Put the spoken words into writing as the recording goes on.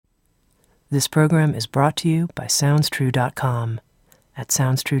This program is brought to you by SoundsTrue.com. At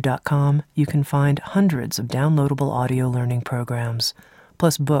SoundsTrue.com, you can find hundreds of downloadable audio learning programs,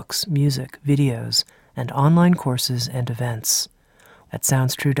 plus books, music, videos, and online courses and events. At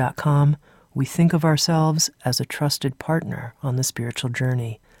SoundsTrue.com, we think of ourselves as a trusted partner on the spiritual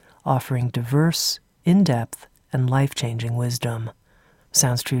journey, offering diverse, in-depth, and life-changing wisdom.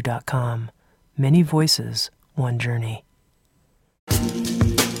 SoundsTrue.com. Many voices, one journey.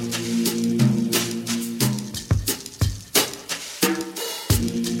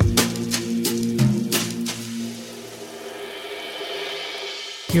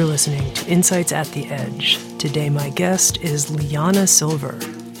 You're listening to Insights at the Edge. Today my guest is LiYana Silver.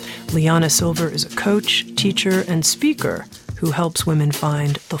 LiYana Silver is a coach, teacher, and speaker who helps women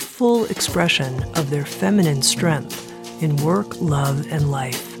find the full expression of their feminine strength in work, love, and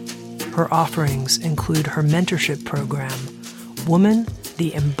life. Her offerings include her mentorship program, Woman,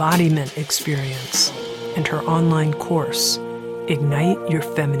 the Embodiment Experience, and her online course, Ignite Your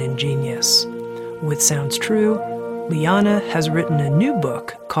Feminine Genius. With Sounds True, LiYana has written a new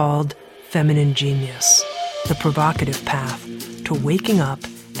book called Feminine Genius, The Provocative Path to Waking Up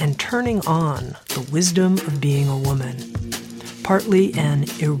and Turning On the Wisdom of Being a Woman. Partly an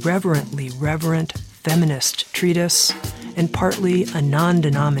irreverently reverent feminist treatise, and partly a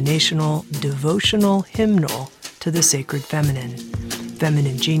non-denominational devotional hymnal to the sacred feminine.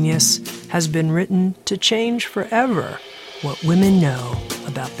 Feminine Genius has been written to change forever what women know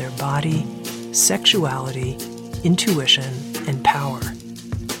about their body, sexuality, intuition, and power.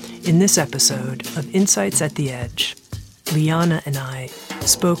 In this episode of Insights at the Edge, LiYana and I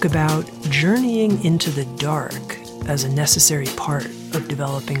spoke about journeying into the dark as a necessary part of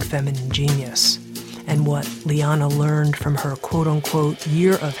developing feminine genius, and what LiYana learned from her quote-unquote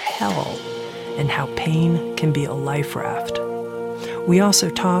year of hell, and how pain can be a life raft. We also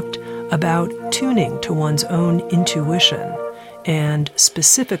talked about tuning to one's own intuition, and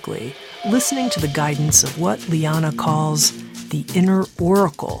specifically listening to the guidance of what LiYana calls the inner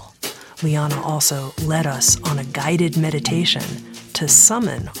oracle. LiYana also led us on a guided meditation to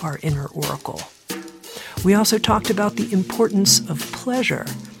summon our inner oracle. We also talked about the importance of pleasure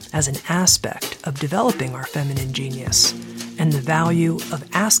as an aspect of developing our feminine genius, and the value of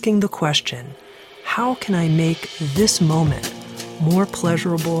asking the question, how can I make this moment more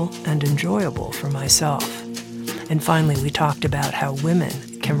pleasurable and enjoyable for myself? And finally, we talked about how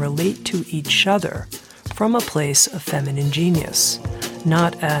women can relate to each other from a place of feminine genius,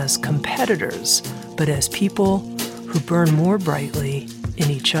 not as competitors, but as people who burn more brightly in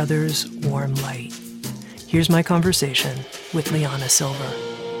each other's warm light. Here's my conversation with LiYana Silver.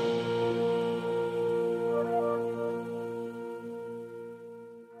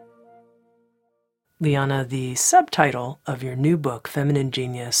 LiYana, the subtitle of your new book, Feminine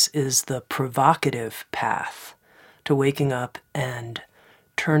Genius, is The Provocative Path to Waking Up and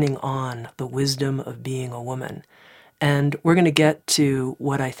Turning On the Wisdom of Being a Woman. And we're going to get to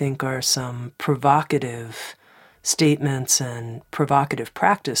what I think are some provocative statements and provocative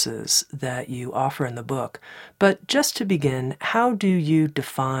practices that you offer in the book. But just to begin, how do you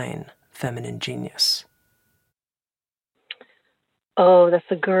define feminine genius? Oh, that's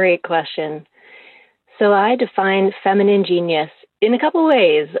a great question. So I define feminine genius in a couple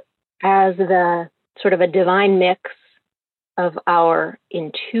ways as the sort of a divine mix of our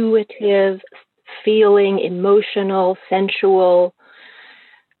intuitive, feeling, emotional, sensual,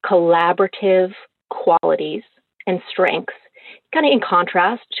 collaborative qualities and strengths, kind of in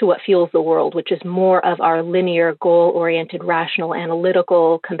contrast to what fuels the world, which is more of our linear, goal-oriented, rational,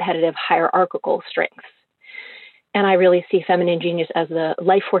 analytical, competitive, hierarchical strengths. And I really see feminine genius as the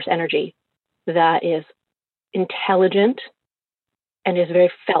life force energy that is intelligent and is very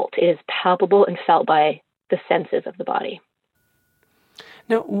felt. It is palpable and felt by the senses of the body.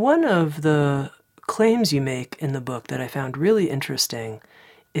 Now, one of the claims you make in the book that I found really interesting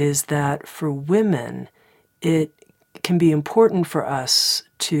is that for women, it can be important for us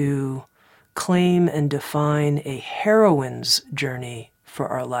to claim and define a heroine's journey for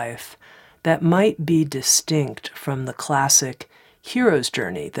our life that might be distinct from the classic hero's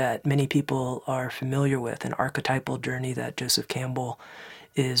journey that many people are familiar with, an archetypal journey that Joseph Campbell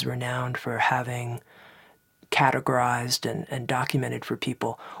is renowned for having categorized and documented for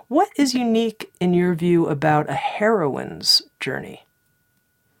people. What is unique, in your view, about a heroine's journey?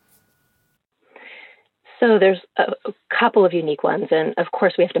 So there's a couple of unique ones. And of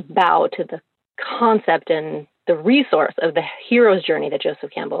course, we have to bow to the concept and the resource of the hero's journey that Joseph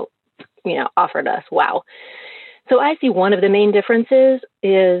Campbell, offered us. Wow. So I see one of the main differences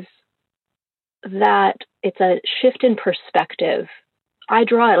is that it's a shift in perspective I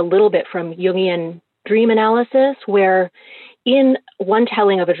draw it a little bit from Jungian dream analysis, where in one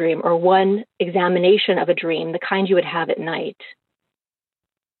telling of a dream or one examination of a dream, the kind you would have at night,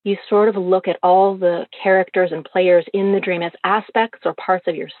 you sort of look at all the characters and players in the dream as aspects or parts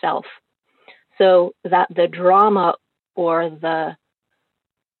of yourself, so that the drama or the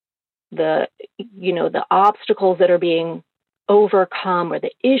obstacles that are being overcome or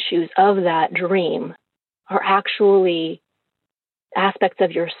the issues of that dream are actually aspects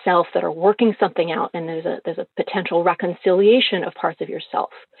of yourself that are working something out, and there's a potential reconciliation of parts of yourself.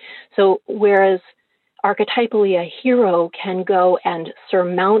 So whereas archetypally a hero can go and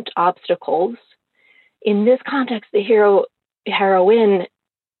surmount obstacles, in this context the heroine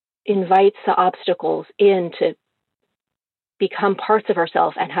invites the obstacles in to become parts of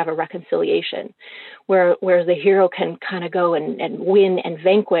herself and have a reconciliation, whereas the hero can kind of go and win and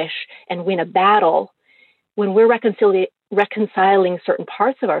vanquish and win a battle. When we're reconciling certain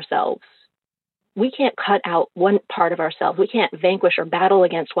parts of ourselves, we can't cut out one part of ourselves. We can't vanquish or battle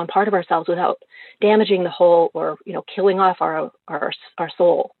against one part of ourselves without damaging the whole, or killing off our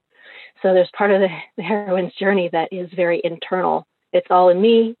soul. So there's part of the heroine's journey that is very internal. It's all in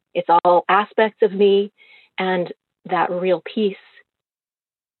me. It's all aspects of me, and that real peace,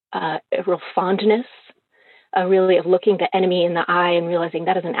 a real fondness, really of looking the enemy in the eye and realizing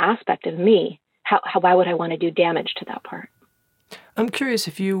that is an aspect of me. Why would I want to do damage to that part? I'm curious,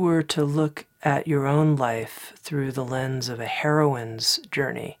 if you were to look at your own life through the lens of a heroine's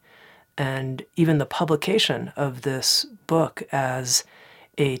journey, and even the publication of this book as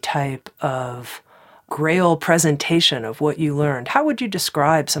a type of grail presentation of what you learned, how would you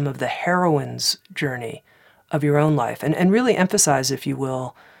describe some of the heroine's journey of your own life, and really emphasize, if you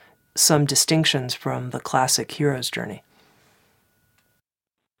will, some distinctions from the classic hero's journey?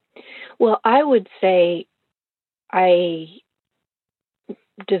 Well, I would say I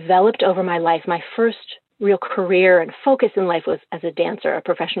developed over my life. My first real career and focus in life was as a dancer, a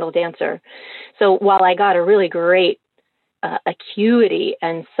professional dancer. So while I got a really great acuity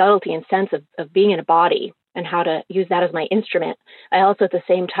and subtlety and sense of being in a body and how to use that as my instrument, I also at the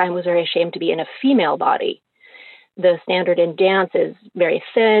same time was very ashamed to be in a female body. The standard in dance is very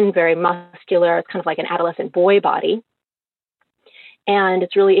thin, very muscular. It's kind of like an adolescent boy body. And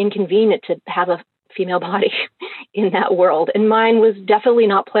it's really inconvenient to have a female body in that world. And mine was definitely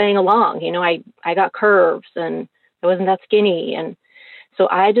not playing along. I got curves and I wasn't that skinny. And so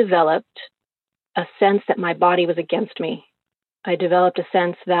I developed a sense that my body was against me. I developed a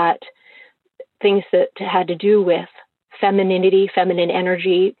sense that things that had to do with femininity, feminine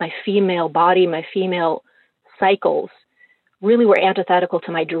energy, my female body, my female cycles really were antithetical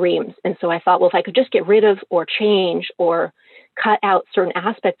to my dreams. And so I thought, well, if I could just get rid of or change or cut out certain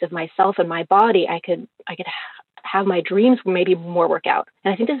aspects of myself and my body, I could have my dreams maybe more work out.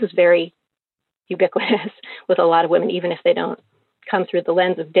 And I think this is very ubiquitous with a lot of women, even if they don't come through the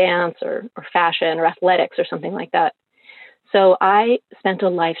lens of dance or fashion or athletics or something like that. So I spent a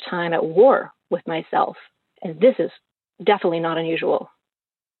lifetime at war with myself, and this is definitely not unusual.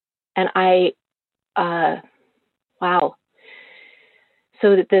 And wow.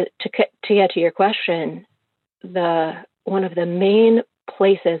 So to get to your question, one of the main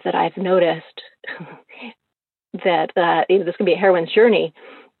places that I've noticed that this can be a heroine's journey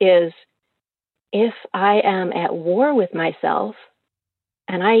is if I am at war with myself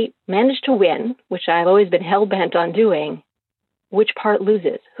and I manage to win, which I've always been hell-bent on doing, which part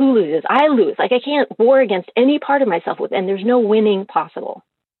loses? Who loses? I lose. Like I can't war against any part of myself, and there's no winning possible.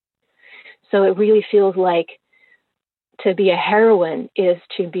 So it really feels like to be a heroine is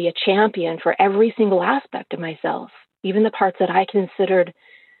to be a champion for every single aspect of myself, even the parts that I considered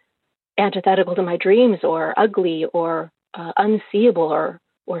antithetical to my dreams or ugly or unseeable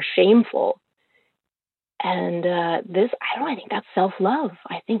or shameful. And I think that's self-love.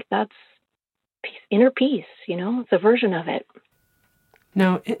 I think that's inner peace, it's a version of it.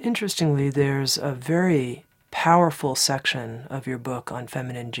 Now, interestingly, there's a very powerful section of your book on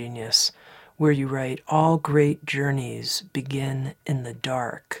feminine genius where you write, all great journeys begin in the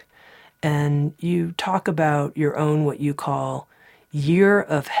dark. And you talk about your own, what you call, year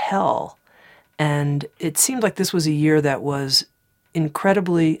of hell. And it seemed like this was a year that was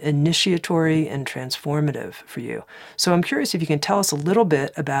incredibly initiatory and transformative for you. So I'm curious if you can tell us a little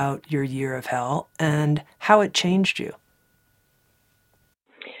bit about your year of hell and how it changed you.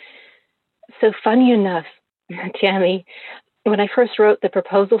 So funny enough, Tami, when I first wrote the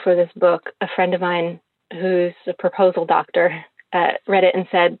proposal for this book, a friend of mine who's a proposal doctor read it and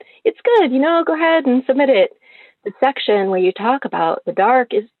said, it's good, go ahead and submit it. The section where you talk about the dark,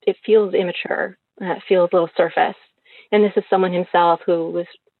 it feels immature. It feels a little surface. And this is someone himself who was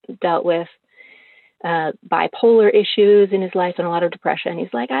dealt with bipolar issues in his life and a lot of depression.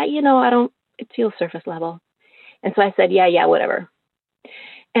 He's like, it feels surface level. And so I said, yeah, whatever.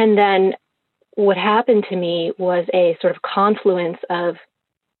 And then what happened to me was a sort of confluence of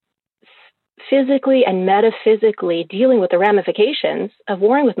physically and metaphysically dealing with the ramifications of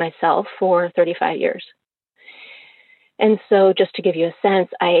warring with myself for 35 years. And so just to give you a sense,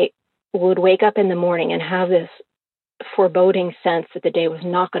 I would wake up in the morning and have this foreboding sense that the day was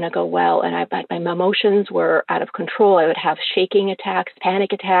not going to go well. And my emotions were out of control. I would have shaking attacks,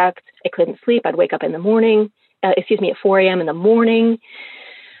 panic attacks. I couldn't sleep. I'd wake up in the morning, at 4 a.m. in the morning,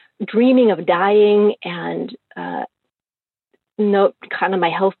 dreaming of dying. And my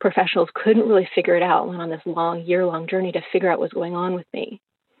health professionals couldn't really figure it out. I went on this year-long journey to figure out what was going on with me.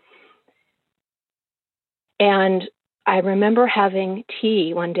 And I remember having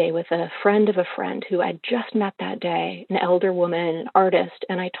tea one day with a friend of a friend who I'd just met that day, an elder woman, an artist,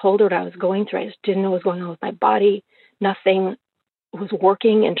 and I told her what I was going through. I just didn't know what was going on with my body. Nothing was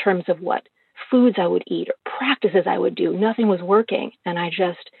working in terms of what foods I would eat or practices I would do. Nothing was working. And I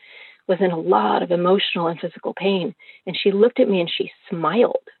just was in a lot of emotional and physical pain. And she looked at me and she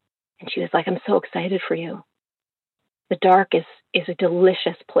smiled. And she was like, I'm so excited for you. The dark is a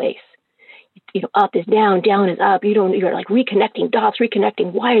delicious place. Up is down, down is up. You're like reconnecting dots,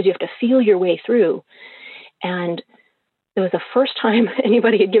 reconnecting wires. You have to feel your way through. And it was the first time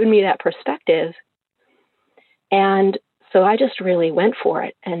anybody had given me that perspective. And so I just really went for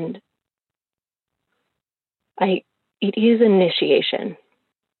it. And it is an initiation.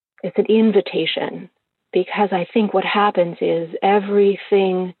 It's an invitation, because I think what happens is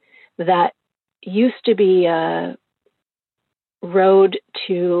everything that used to be a road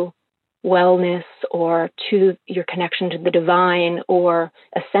to wellness or to your connection to the divine or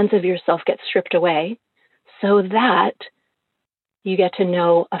a sense of yourself gets stripped away so that you get to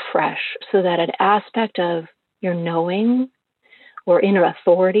know afresh, so that an aspect of your knowing or inner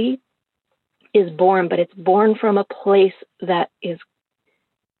authority is born, but it's born from a place that is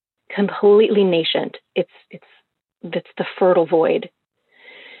completely nascent. It's the fertile void.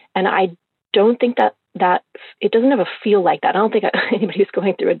 And I don't think that it doesn't ever feel like that. I don't think anybody who's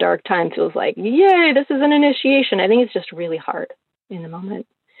going through a dark time feels like, yay, this is an initiation. I think it's just really hard in the moment.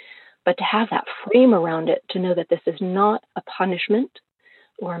 But to have that frame around it, to know that this is not a punishment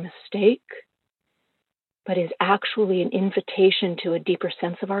or a mistake, but is actually an invitation to a deeper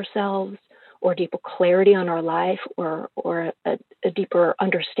sense of ourselves, or deeper clarity on our life, or a deeper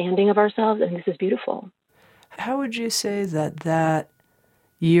understanding of ourselves. And this is beautiful. How would you say that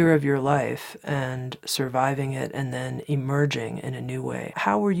year of your life and surviving it and then emerging in a new way,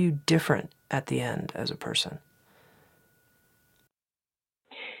 how were you different at the end as a person?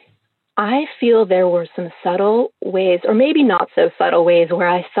 I feel there were some subtle ways, or maybe not so subtle ways, where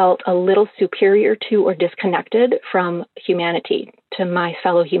I felt a little superior to or disconnected from humanity, to my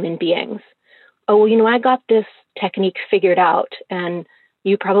fellow human beings. Oh, well, I got this technique figured out and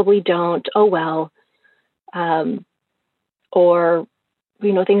you probably don't. Oh, well. Or,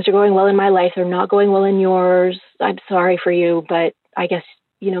 things are going well in my life. They're not going well in yours. I'm sorry for you, but I guess,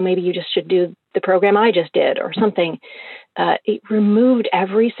 maybe you just should do the program I just did or something. It removed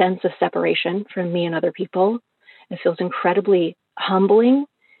every sense of separation from me and other people. It feels incredibly humbling.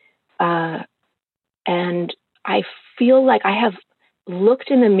 And I feel like I have looked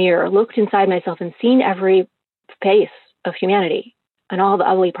in the mirror, looked inside myself and seen every face of humanity and all the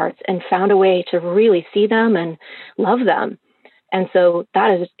ugly parts and found a way to really see them and love them. And so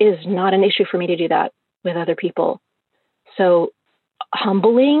that is not an issue for me to do that with other people. So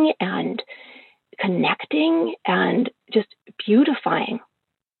humbling and connecting and just beautifying.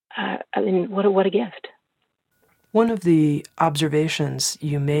 What a gift. One of the observations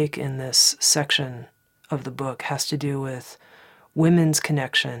you make in this section of the book has to do with women's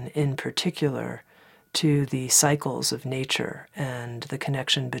connection in particular to the cycles of nature and the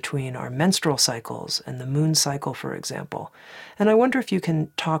connection between our menstrual cycles and the moon cycle, for example. And I wonder if you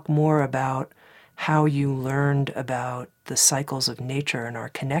can talk more about how you learned about the cycles of nature and our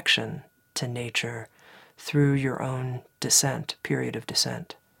connection to nature through your own period of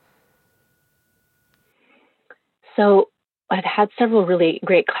descent. So I've had several really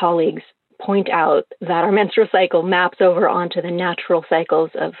great colleagues point out that our menstrual cycle maps over onto the natural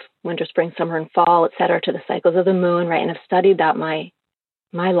cycles of winter, spring, summer, and fall, et cetera, to the cycles of the moon, right? And I've studied that my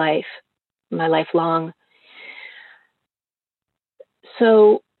life long.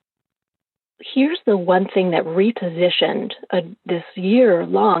 So here's the one thing that repositioned this year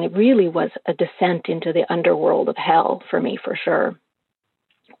long. It really was a descent into the underworld of hell for me, for sure.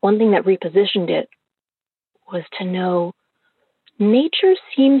 One thing that repositioned it was to know nature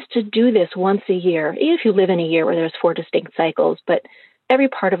seems to do this once a year, even if you live in a year where there's 4 distinct cycles, but every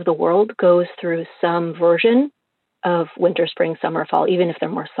part of the world goes through some version of winter, spring, summer, fall, even if they're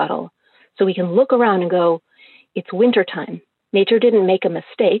more subtle. So we can look around and go, it's wintertime. Nature didn't make a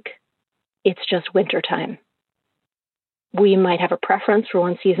mistake. It's just wintertime. We might have a preference for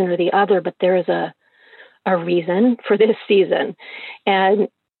one season or the other, but there is a reason for this season. And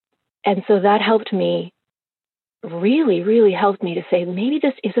so that helped me, really helped me to say, maybe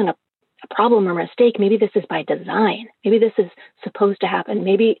this isn't a problem or mistake. Maybe this is by design. Maybe this is supposed to happen.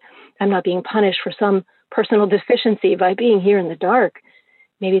 Maybe I'm not being punished for some personal deficiency by being here in the dark.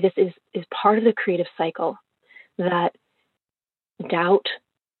 Maybe this is part of the creative cycle, that doubt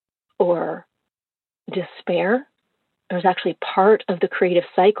or despair is actually part of the creative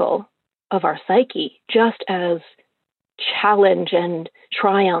cycle of our psyche, just as challenge and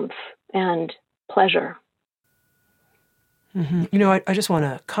triumph and pleasure. Mm-hmm. You know, I just want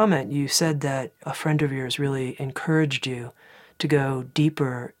to comment. You said that a friend of yours really encouraged you to go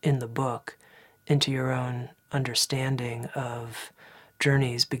deeper in the book into your own understanding of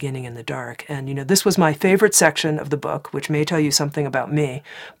journeys beginning in the dark. And, you know, this was my favorite section of the book, which may tell you something about me,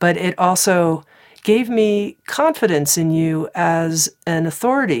 but it also gave me confidence in you as an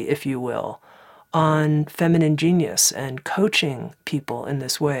authority, if you will, on feminine genius and coaching people in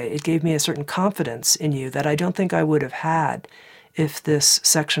this way. It gave me a certain confidence in you that I don't think I would have had if this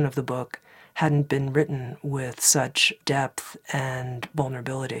section of the book hadn't been written with such depth and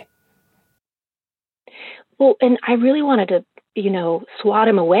vulnerability. Well, and I really wanted to, swat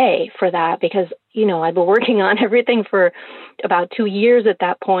him away for that because, I've been working on everything for about 2 years at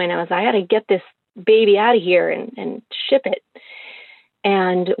that point. I had to get this baby out of here and ship it.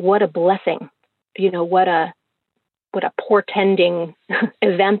 And what a blessing, what a portending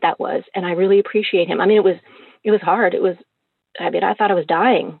event that was. And I really appreciate him. I mean, it was hard. I thought I was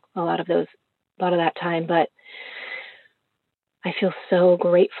dying a lot of that time, but I feel so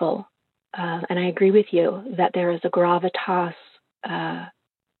grateful. And I agree with you that there is a gravitas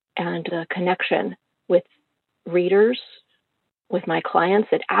and a connection with readers, with my clients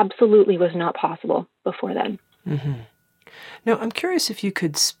that absolutely was not possible before then. Mm-hmm. Now, I'm curious if you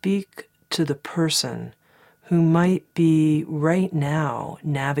could speak to the person who might be right now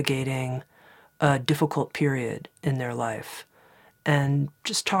navigating a difficult period in their life and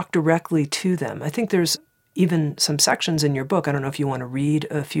just talk directly to them. I think there's even some sections in your book. I don't know if you want to read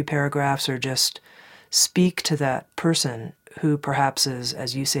a few paragraphs or just speak to that person who perhaps is,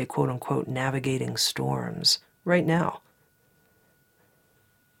 as you say, quote unquote, navigating storms right now.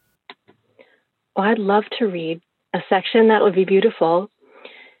 Well, I'd love to read a section. That would be beautiful.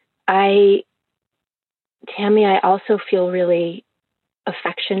 Tami, I also feel really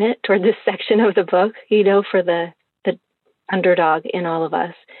affectionate toward this section of the book, for the underdog in all of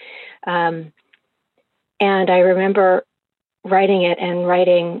us. And I remember writing it and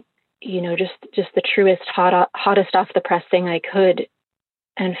writing, just the truest, hottest off the press thing I could,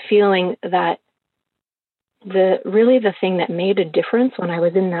 and feeling that the thing that made a difference when I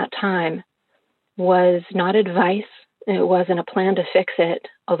was in that time was not advice. It wasn't a plan to fix it,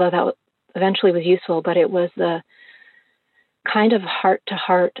 although that eventually was useful, but it was the kind of heart to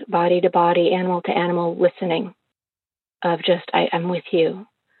heart, body to body, animal to animal listening of just, I'm with you.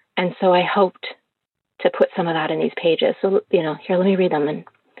 And so I hoped to put some of that in these pages. So, here, let me read them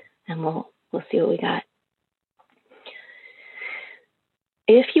and we'll see what we got.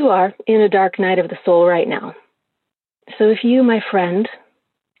 If you are in a dark night of the soul right now, so if you, my friend,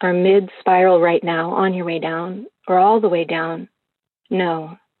 are mid-spiral right now, on your way down, or all the way down,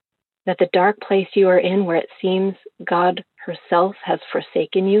 know that the dark place you are in, where it seems God herself has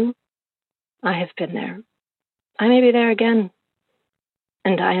forsaken you, I have been there. I may be there again,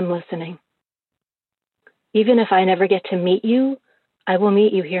 and I am listening. Even if I never get to meet you, I will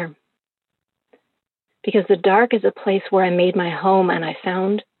meet you here. Because the dark is a place where I made my home, and I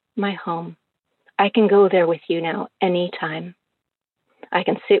found my home. I can go there with you now, anytime. I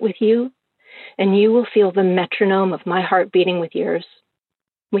can sit with you, and you will feel the metronome of my heart beating with yours.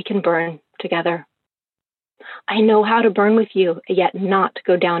 We can burn together. I know how to burn with you, yet not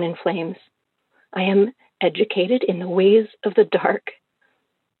go down in flames. I am educated in the ways of the dark.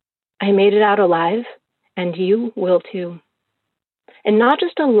 I made it out alive, and you will too. And not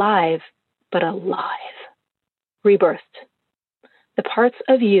just alive, but alive. Rebirthed. The parts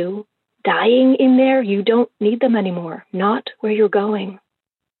of you dying in there, you don't need them anymore, not where you're going.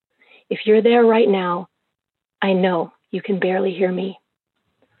 If you're there right now, I know you can barely hear me.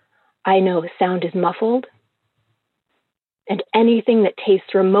 I know sound is muffled. And anything that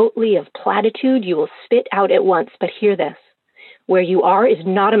tastes remotely of platitude, you will spit out at once. But hear this, where you are is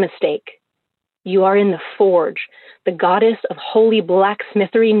not a mistake. You are in the forge. The goddess of holy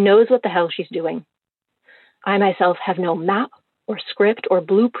blacksmithery knows what the hell she's doing. I myself have no map or script or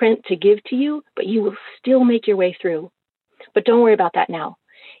blueprint to give to you, but you will still make your way through. But don't worry about that now.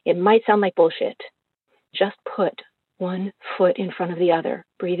 It might sound like bullshit. Just put one foot in front of the other.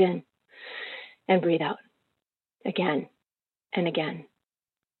 Breathe in and breathe out. Again and again.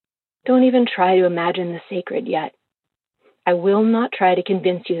 Don't even try to imagine the sacred yet. I will not try to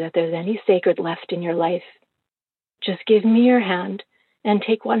convince you that there's any sacred left in your life. Just give me your hand and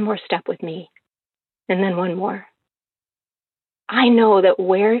take one more step with me, and then one more. I know that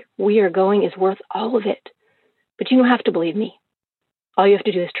where we are going is worth all of it, but you don't have to believe me. All you have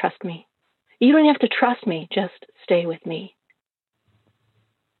to do is trust me. You don't have to trust me, just stay with me.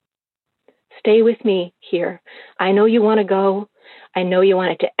 Stay with me here. I know you want to go. I know you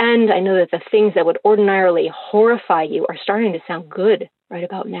want it to end. I know that the things that would ordinarily horrify you are starting to sound good right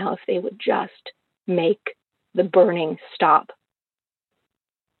about now if they would just make the burning stop.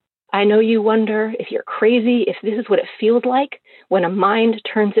 I know you wonder if you're crazy, if this is what it feels like when a mind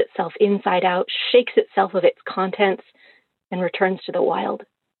turns itself inside out, shakes itself of its contents, and returns to the wild.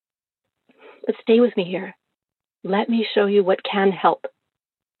 But stay with me here. Let me show you what can help.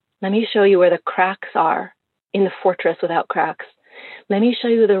 Let me show you where the cracks are in the fortress without cracks. Let me show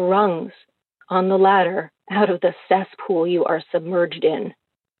you the rungs on the ladder out of the cesspool you are submerged in.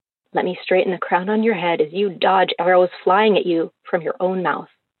 Let me straighten the crown on your head as you dodge arrows flying at you from your own mouth.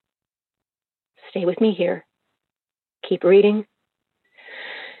 Stay with me here. Keep reading.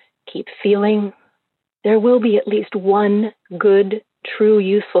 Keep feeling. There will be at least one good, true,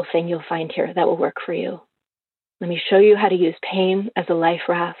 useful thing you'll find here that will work for you. Let me show you how to use pain as a life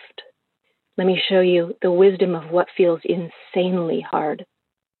raft. Let me show you the wisdom of what feels insanely hard.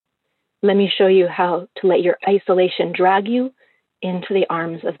 Let me show you how to let your isolation drag you into the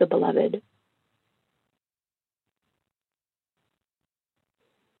arms of the beloved.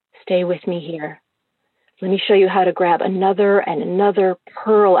 Stay with me here. Let me show you how to grab another and another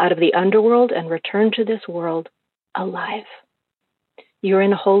pearl out of the underworld and return to this world alive. You're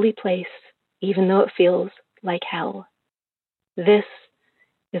in a holy place, even though it feels like hell. This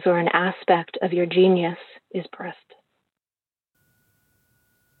is where an aspect of your genius is birthed.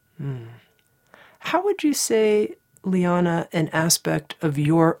 How would you say, LiYana, an aspect of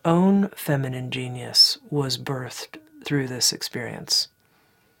your own feminine genius was birthed through this experience?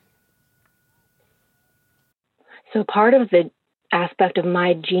 So part of the aspect of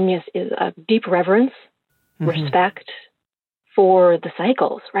my genius is a deep reverence, respect for the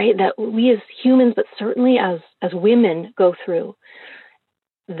cycles, right? That we as humans, but certainly as women go through,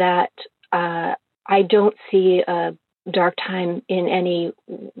 that I don't see a dark time in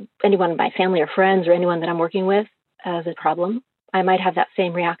anyone in my family or friends or anyone that I'm working with as a problem. I might have that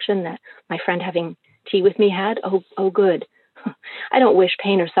same reaction that my friend having tea with me had. Oh, good. I don't wish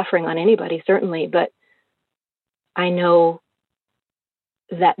pain or suffering on anybody, certainly, but I know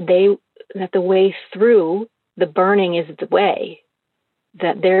that the way through the burning is the way,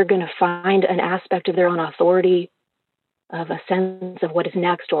 that they're going to find an aspect of their own authority, of a sense of what is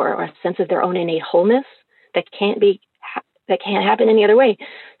next, or a sense of their own innate wholeness that can't happen any other way.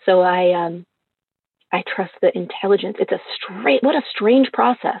 So I trust the intelligence. What a strange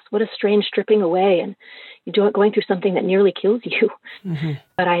process. What a strange stripping away, and you do it going through something that nearly kills you.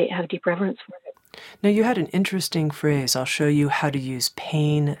 But I have deep reverence for it. Now, you had an interesting phrase. I'll show you how to use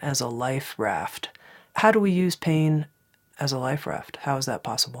pain as a life raft. How do we use pain as a life raft? How is that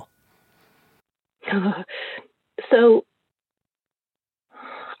possible? So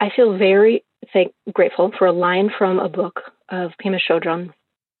I feel very grateful for a line from a book of Pema Chodron.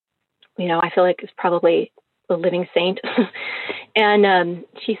 I feel like it's probably a living saint. And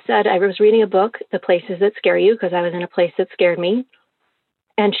she said, I was reading a book, The Places That Scare You, because I was in a place that scared me.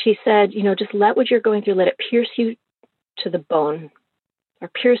 And she said, just let what you're going through, let it pierce you to the bone, or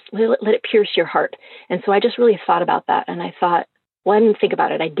let it pierce your heart. And so I just really thought about that. And I thought, well, I didn't think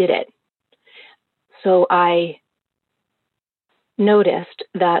about it. I did it. So I noticed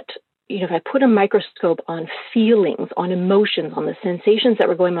that, if I put a microscope on feelings, on emotions, on the sensations that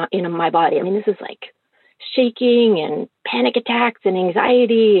were going on in my body, this is like shaking and panic attacks and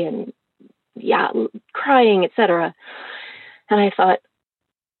anxiety and crying, etc. And I thought,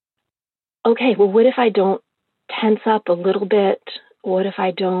 okay, well, what if I don't tense up a little bit? What if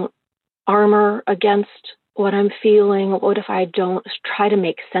I don't armor against what I'm feeling? What if I don't try to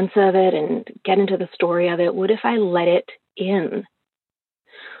make sense of it and get into the story of it? What if I let it in?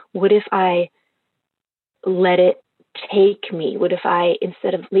 What if I let it take me? What if I,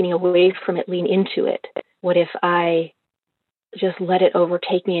 instead of leaning away from it, lean into it? What if I just let it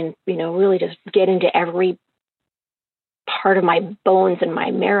overtake me and, really just get into every part of my bones and my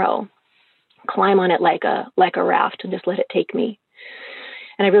marrow, climb on it like a raft and just let it take me?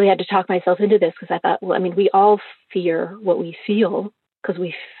 And I really had to talk myself into this, because I thought, we all fear what we feel because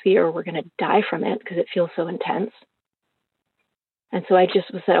we fear we're going to die from it because it feels so intense. And so I just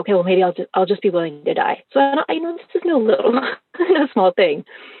said, okay, well, maybe I'll just be willing to die. So this is no small thing,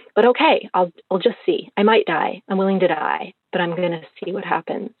 but okay, I'll just see. I might die. I'm willing to die, but I'm going to see what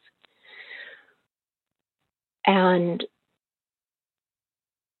happens. And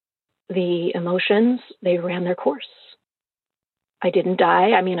the emotions, they ran their course. I didn't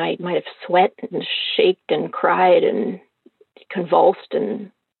die. I might have sweat and shaked and cried and convulsed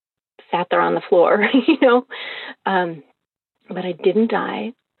and sat there on the floor, but I didn't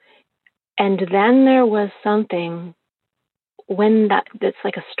die. And then there was something when that's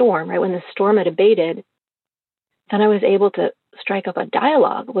like a storm, right? When the storm had abated, then I was able to strike up a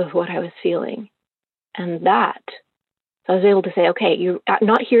dialogue with what I was feeling. And so I was able to say, okay, you're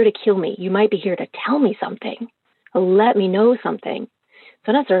not here to kill me. You might be here to tell me something. Let me know something.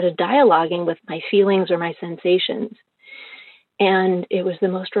 So then I started dialoguing with my feelings or my sensations. And it was the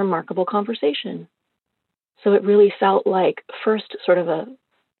most remarkable conversation. So it really felt like, first, sort of a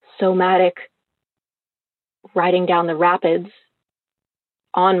somatic riding down the rapids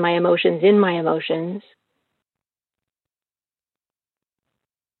on my emotions, in my emotions.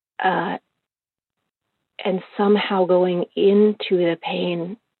 And somehow going into the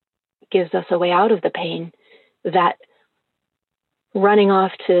pain gives us a way out of the pain that running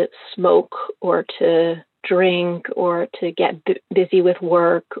off to smoke or to drink or to get busy with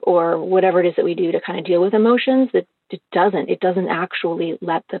work or whatever it is that we do to kind of deal with emotions, that it doesn't actually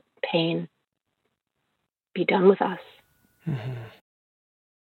let the pain be done with us. Mm-hmm.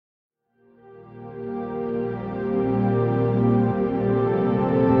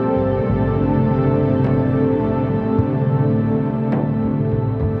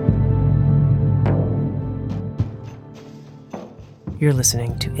 You're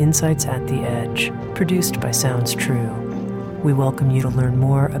listening to Insights at the Edge, produced by Sounds True. We welcome you to learn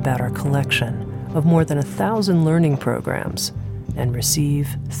more about our collection of more than 1,000 learning programs and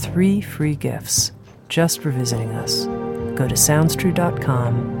receive 3 free gifts just for visiting us. Go to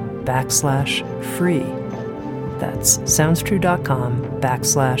SoundsTrue.com/free. That's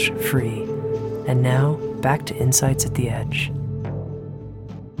SoundsTrue.com/free. And now, back to Insights at the Edge.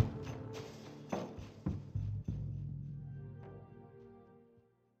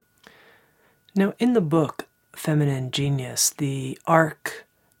 Now, in the book, Feminine Genius, the arc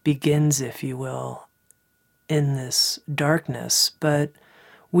begins, if you will, in this darkness, but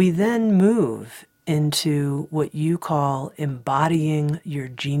we then move into what you call embodying your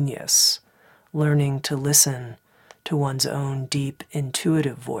genius, learning to listen to one's own deep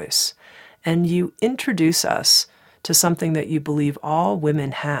intuitive voice. And you introduce us to something that you believe all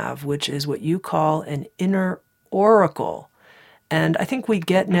women have, which is what you call an inner oracle. And I think we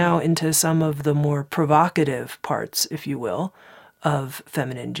get now into some of the more provocative parts, if you will, of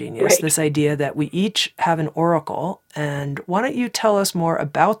Feminine Genius, right. This idea that we each have an oracle. And why don't you tell us more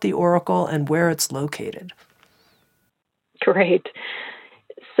about the oracle and where it's located? Great.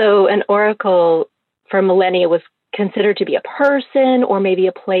 So an oracle for millennia was considered to be a person or maybe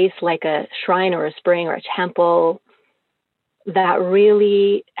a place like a shrine or a spring or a temple that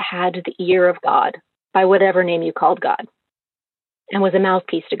really had the ear of God, by whatever name you called God, and was a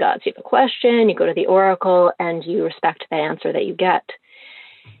mouthpiece to God. So you have a question, you go to the oracle, and you respect the answer that you get.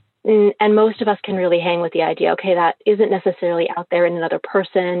 And most of us can really hang with the idea, okay, that isn't necessarily out there in another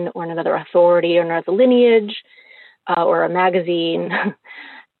person or in another authority or another lineage or a magazine.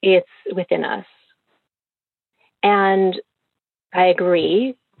 It's within us. And I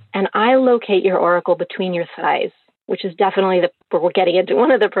agree. And I locate your oracle between your thighs, which is definitely where we're getting into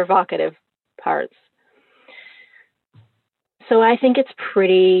one of the provocative parts. So I think it's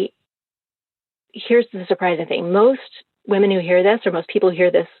here's the surprising thing. Most women who hear this, or most people who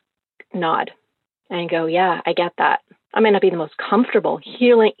hear this, nod and go, yeah, I get that. I might not be the most comfortable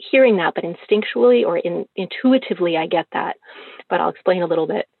hearing that, but instinctually or intuitively, I get that. But I'll explain a little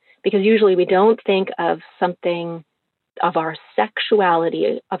bit, because usually we don't think of something of our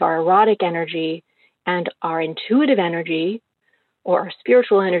sexuality, of our erotic energy and our intuitive energy or our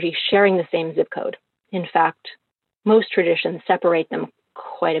spiritual energy sharing the same zip code. In fact, most traditions separate them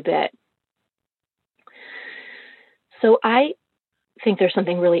quite a bit. So I think there's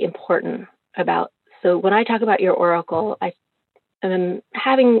something really important about, so when I talk about your oracle, I'm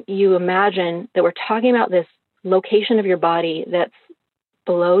having you imagine that we're talking about this location of your body that's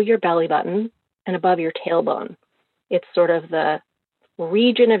below your belly button and above your tailbone. It's sort of the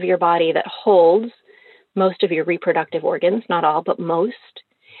region of your body that holds most of your reproductive organs, not all, but most,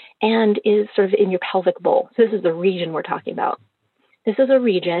 and is sort of in your pelvic bowl. So this is the region we're talking about. This is a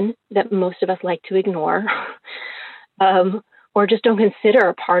region that most of us like to ignore or just don't consider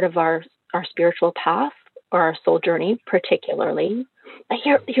a part of our spiritual path or our soul journey particularly. But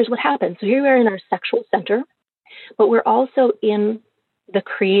here's what happens. So here we are in our sexual center, but we're also in the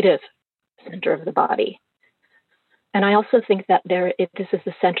creative center of the body. And I also think that this is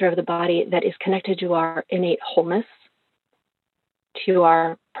the center of the body that is connected to our innate wholeness, to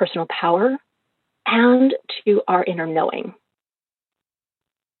our personal power, and to our inner knowing.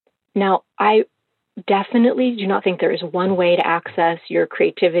 Now, I definitely do not think there is one way to access your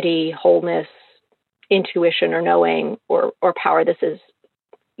creativity, wholeness, intuition, or knowing, or power. This is,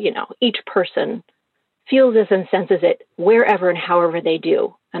 each person feels this and senses it wherever and however they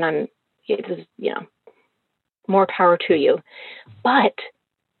do. And more power to you. But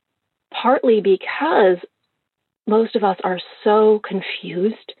partly because most of us are so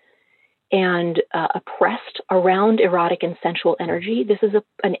confused and oppressed around erotic and sensual energy, this is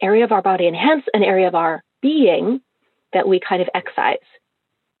an area of our body and hence an area of our being that we kind of excise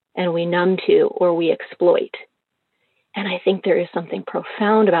and we numb to or we exploit. And I think there is something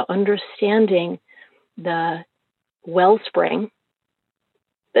profound about understanding the wellspring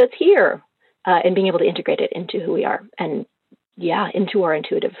that's here and being able to integrate it into who we are and, into our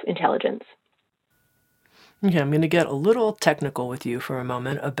intuitive intelligence. Okay, I'm going to get a little technical with you for a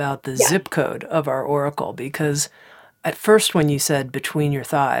moment about the zip code of our oracle, because at first when you said between your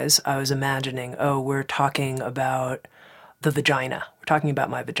thighs, I was imagining, we're talking about the vagina. We're talking about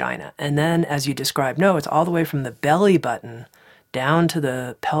my vagina. And then as you described, no, it's all the way from the belly button down to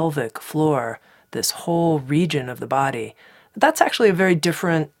the pelvic floor, this whole region of the body. That's actually a very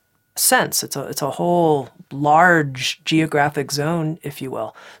different sense. It's a whole large geographic zone, if you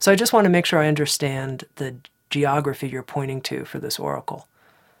will. So I just want to make sure I understand the geography you're pointing to for this oracle.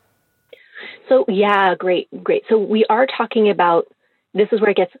 So great. So we are talking about, this is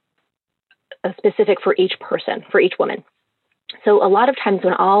where it gets specific for each person, for each woman. So a lot of times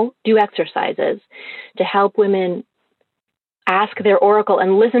when I'll do exercises to help women ask their oracle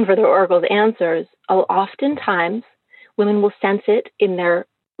and listen for their oracle's answers, oftentimes women will sense it in their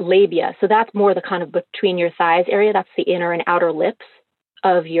labia. So that's more the kind of between your thighs area. That's the inner and outer lips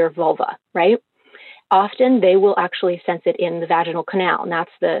of your vulva, right? Often they will actually sense it in the vaginal canal. And that's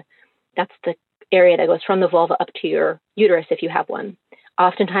the area that goes from the vulva up to your uterus if you have one.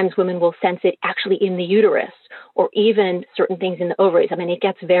 Oftentimes women will sense it actually in the uterus or even certain things in the ovaries. I mean, it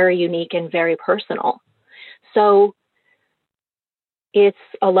gets very unique and very personal. So it's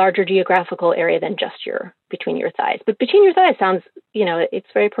a larger geographical area than just between your thighs. But between your thighs sounds, it's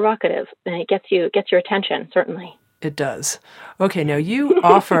very provocative and it gets your attention, certainly. It does. Okay, now you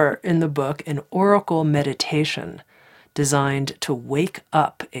offer in the book an oracle meditation designed to wake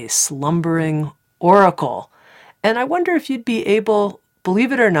up a slumbering oracle. And I wonder if you'd be able,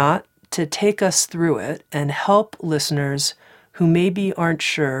 believe it or not, to take us through it and help listeners who maybe aren't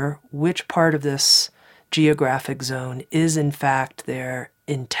sure which part of this geographic zone is in fact their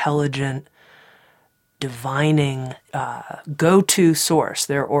intelligent, divining go-to source,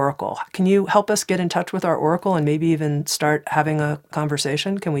 their oracle. Can you help us get in touch with our oracle and maybe even start having a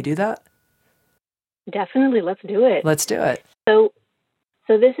conversation? Can we do that? Definitely. Let's do it. Let's do it. So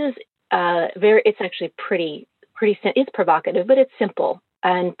this is it's actually pretty, it's provocative, but it's simple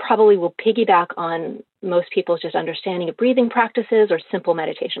and probably will piggyback on most people's just understanding of breathing practices or simple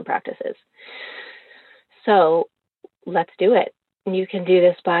meditation practices. So let's do it. You can do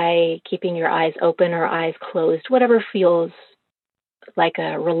this by keeping your eyes open or eyes closed, whatever feels like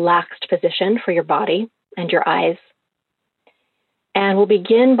a relaxed position for your body and your eyes. And we'll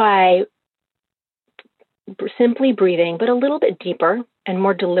begin by simply breathing, but a little bit deeper and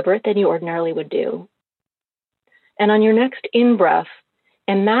more deliberate than you ordinarily would do. And on your next in-breath,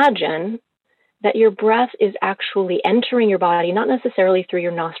 imagine that your breath is actually entering your body, not necessarily through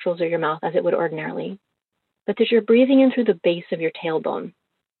your nostrils or your mouth as it would ordinarily, but that you're breathing in through the base of your tailbone.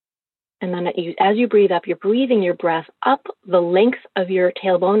 And then as you breathe up, you're breathing your breath up the length of your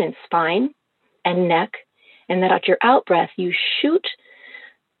tailbone and spine and neck. And that at your out breath, you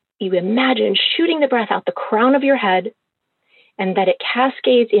imagine shooting the breath out the crown of your head and that it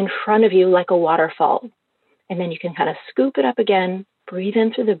cascades in front of you like a waterfall. And then you can kind of scoop it up again, breathe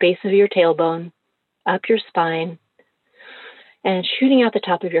in through the base of your tailbone, up your spine, and shooting out the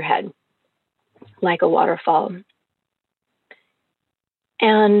top of your head like a waterfall.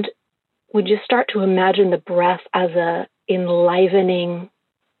 And would you start to imagine the breath as a enlivening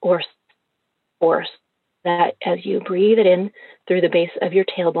or force that as you breathe it in through the base of your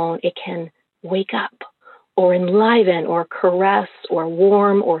tailbone, it can wake up or enliven or caress or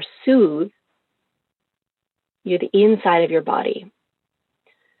warm or soothe you, the inside of your body.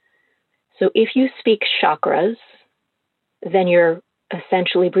 So if you speak chakras, then you're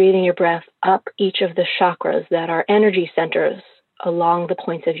essentially breathing your breath up each of the chakras that are energy centers along the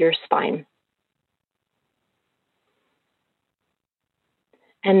points of your spine.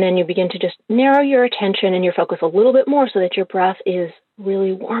 And then you begin to just narrow your attention and your focus a little bit more so that your breath is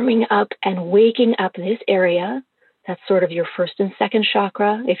really warming up and waking up this area. That's sort of your first and second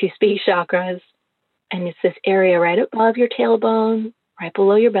chakra, if you speak chakras. And it's this area right above your tailbone, right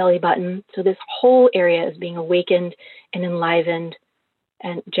below your belly button. So this whole area is being awakened and enlivened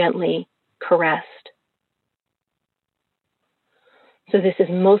and gently caressed. So this is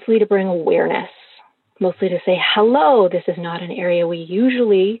mostly to bring awareness, mostly to say, hello, this is not an area we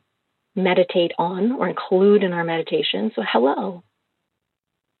usually meditate on or include in our meditation. So hello.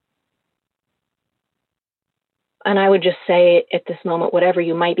 And I would just say at this moment, whatever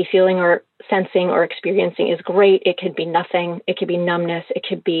you might be feeling or sensing or experiencing is great. It could be nothing. It could be numbness. It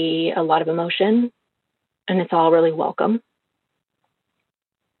could be a lot of emotion. And it's all really welcome.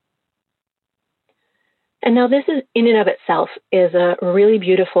 And now this is in and of itself is a really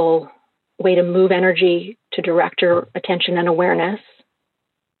beautiful way to move energy, to direct your attention and awareness.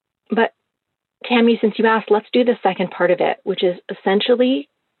 But Tami, since you asked, let's do the second part of it, which is essentially,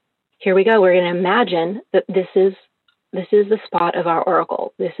 here we go. We're going to imagine that this is the spot of our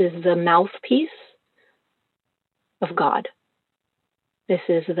oracle. This is the mouthpiece of God. This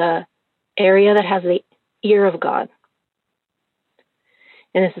is the area that has the ear of God.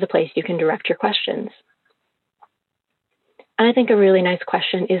 And this is a place you can direct your questions. And I think a really nice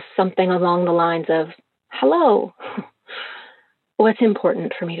question is something along the lines of, hello, what's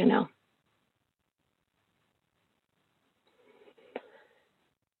important for me to know?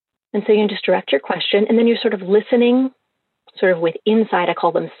 And so you can just direct your question, and then you're sort of listening, sort of with inside, I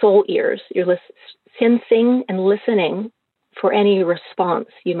call them soul ears. You're sensing and listening for any response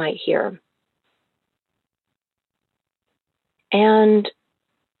you might hear. And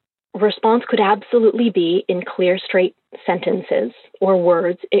response could absolutely be in clear, straight sentences or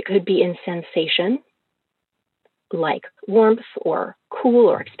words. It could be in sensation, like warmth or cool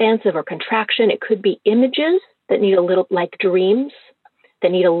or expansive or contraction. It could be images that need a little, like dreams,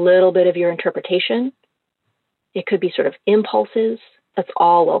 that need a little bit of your interpretation. It could be sort of impulses. That's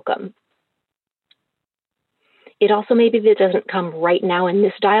all welcome. It also maybe that doesn't come right now in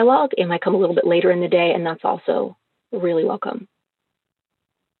this dialogue. It might come a little bit later in the day, and that's also really welcome.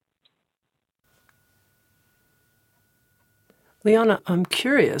 LiYana, I'm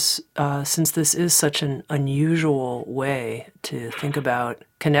curious, since this is such an unusual way to think about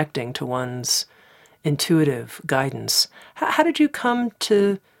connecting to one's intuitive guidance, how did you come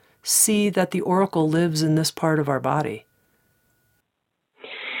to see that the oracle lives in this part of our body?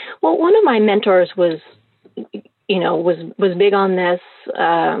 Well, one of my mentors was big on this.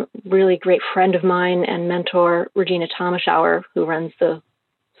 Really great friend of mine and mentor, Regina Thomashower, who runs the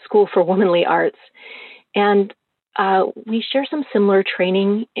School for Womanly Arts, and we share some similar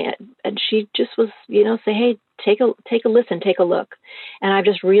training, and she just was, say, hey, take a listen, take a look. And I've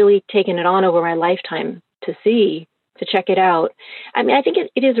just really taken it on over my lifetime to check it out. I mean, I think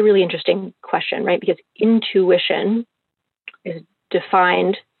it is a really interesting question, right? Because intuition is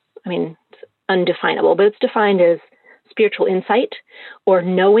defined, it's undefinable, but it's defined as spiritual insight or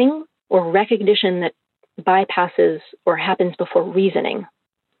knowing or recognition that bypasses or happens before reasoning.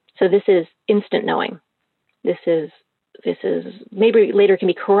 So this is instant knowing. This is maybe later can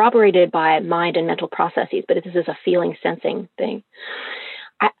be corroborated by mind and mental processes, but this is a feeling, sensing thing.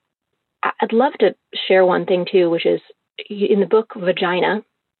 I'd love to share one thing too, which is in the book Vagina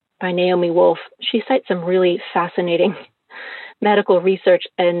by Naomi Wolf. She cites some really fascinating medical research,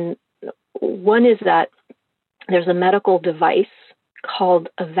 and one is that there's a medical device called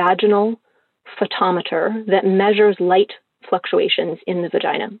a vaginal photometer that measures light fluctuations in the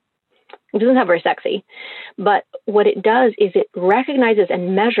vagina. It doesn't sound very sexy, but what it does is it recognizes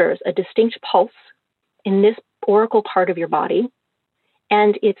and measures a distinct pulse in this oracle part of your body,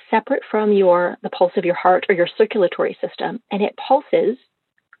 and it's separate from the pulse of your heart or your circulatory system, and it pulses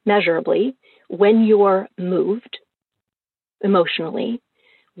measurably when you're moved emotionally,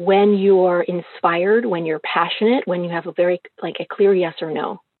 when you're inspired, when you're passionate, when you have a clear yes or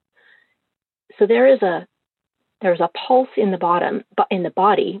no. So there's a pulse in the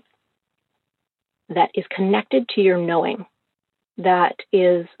body that is connected to your knowing. that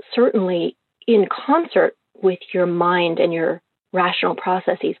is certainly in concert with your mind and your rational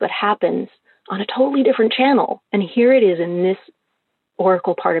processes, but happens on a totally different channel. And here it is in this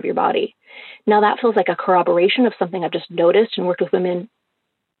oracle part of your body. Now that feels like a corroboration of something I've just noticed and worked with women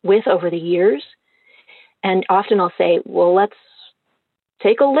with over the years. And often I'll say, well, let's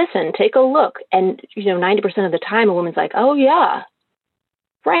take a listen, take a look. And, 90% of the time a woman's like, oh yeah,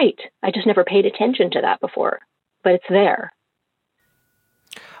 right. I just never paid attention to that before, but it's there.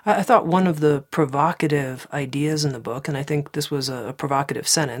 I thought one of the provocative ideas in the book, and I think this was a provocative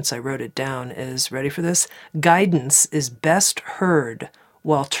sentence, I wrote it down, is, ready for this? Guidance is best heard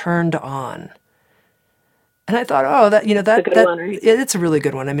while turned on. And I thought, it's a really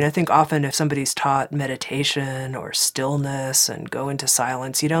good one. I mean, I think often if somebody's taught meditation or stillness and go into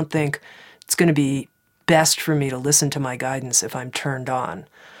silence, you don't think it's going to be best for me to listen to my guidance if I'm turned on.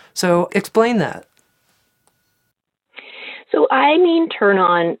 So explain that. So I mean turn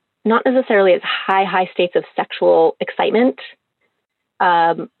on, not necessarily as high states of sexual excitement,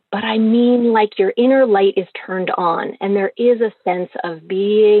 but I mean like your inner light is turned on, and there is a sense of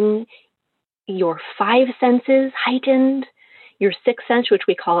being your five senses heightened, your sixth sense, which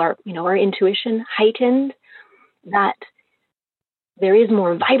we call our intuition, heightened, that there is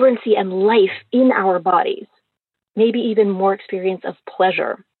more vibrancy and life in our bodies, maybe even more experience of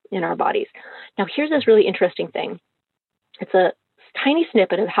pleasure in our bodies. Now, here's this really interesting thing. It's a tiny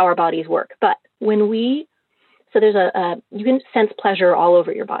snippet of how our bodies work, but you can sense pleasure all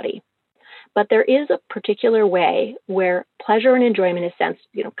over your body. But there is a particular way where pleasure and enjoyment is sensed,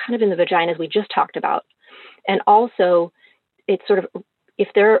 kind of in the vagina, as we just talked about. And also, it's sort of, if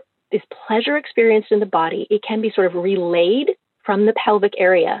there is pleasure experienced in the body, it can be sort of relayed from the pelvic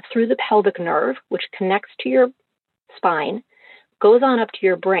area through the pelvic nerve, which connects to your spine, goes on up to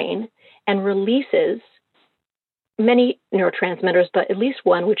your brain, and releases many neurotransmitters, but at least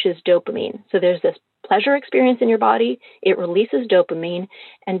one, which is dopamine. So there's this pleasure experience in your body, it releases dopamine,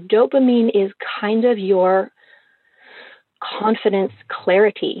 and dopamine is kind of your confidence,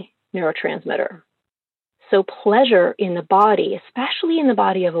 clarity neurotransmitter. So pleasure in the body, especially in the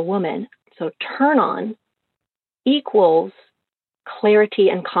body of a woman, so turn on equals clarity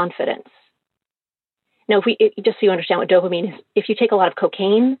and confidence. Now, just so you understand what dopamine is, if you take a lot of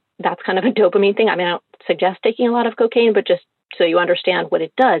cocaine, that's kind of a dopamine thing. I mean, I don't suggest taking a lot of cocaine, but just so you understand what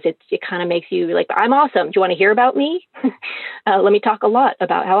it does, it kind of makes you like, I'm awesome. Do you want to hear about me? Let me talk a lot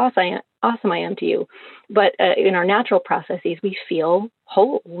about how awesome I am to you. But in our natural processes, we feel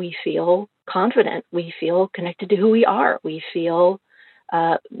whole. We feel confident. We feel connected to who we are. We feel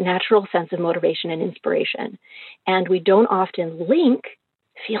natural sense of motivation and inspiration. And we don't often link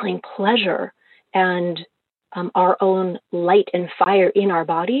feeling pleasure and our own light and fire in our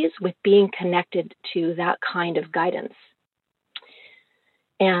bodies with being connected to that kind of guidance.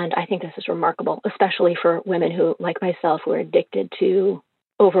 And I think this is remarkable, especially for women who, like myself, who are addicted to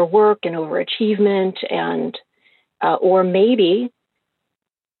overwork and overachievement, and or maybe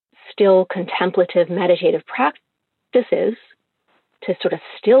still contemplative meditative practices to sort of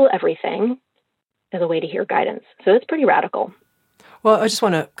still everything as a way to hear guidance. So it's pretty radical. Well, I just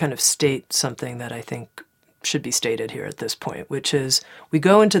want to kind of state something that I think should be stated here at this point, which is we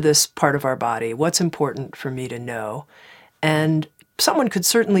go into this part of our body, what's important for me to know, and someone could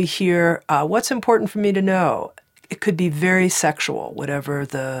certainly hear, what's important for me to know? It could be very sexual, whatever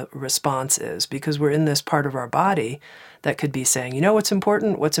the response is, because we're in this part of our body that could be saying, what's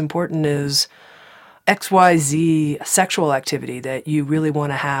important? What's important is XYZ sexual activity that you really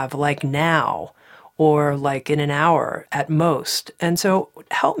want to have like now, or like in an hour at most. And so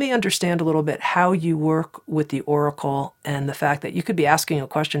help me understand a little bit how you work with the oracle and the fact that you could be asking a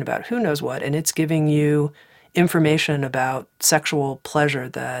question about who knows what, and it's giving you information about sexual pleasure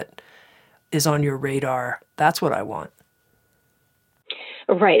that is on your radar. That's what I want.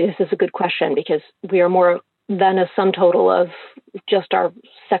 Right. This is a good question, because we are more than a sum total of just our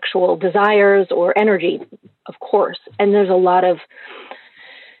sexual desires or energy, of course. And there's a lot of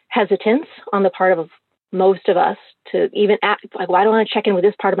hesitance on the part of most of us to even act like, well, I don't want to check in with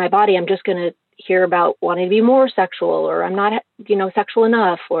this part of my body. I'm just going to hear about wanting to be more sexual, or I'm not, sexual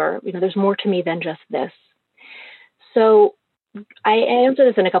enough, or, there's more to me than just this. So I answer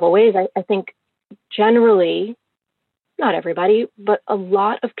this in a couple of ways. I think generally, not everybody, but a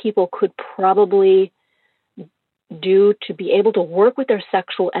lot of people could probably do to be able to work with their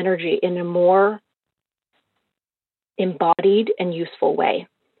sexual energy in a more embodied and useful way.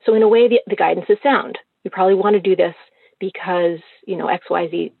 So in a way, the guidance is sound. You probably want to do this because,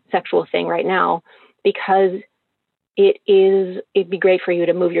 XYZ sexual thing right now, because it'd be great for you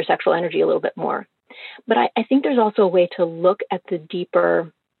to move your sexual energy a little bit more. But I think there's also a way to look at the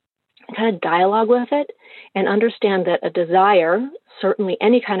deeper kind of dialogue with it and understand that a desire, certainly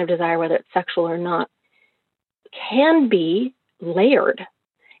any kind of desire, whether it's sexual or not, can be layered,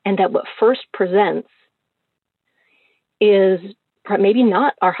 and that what first presents is maybe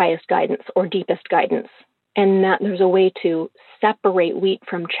not our highest guidance or deepest guidance, and that there's a way to separate wheat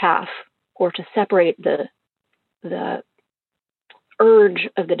from chaff, or to separate the urge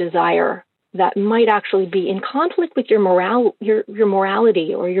of the desire that might actually be in conflict with your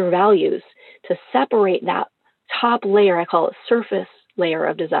morality or your values, to separate that top layer, I call it surface layer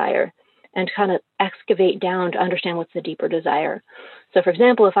of desire, and kind of excavate down to understand what's the deeper desire. So for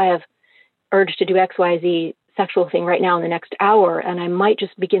example, if I have urge to do XYZ sexual thing right now in the next hour, and I might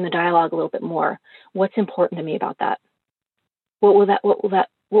just begin the dialogue a little bit more. What's important to me about that? What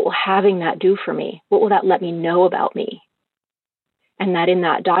will having that do for me? What will that let me know about me? And that in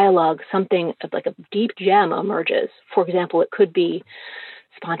that dialogue, something like a deep gem emerges. For example, it could be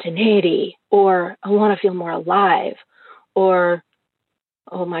spontaneity, or I want to feel more alive, or,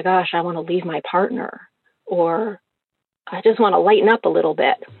 oh my gosh, I want to leave my partner, or I just want to lighten up a little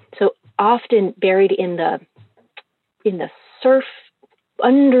bit. So often buried in the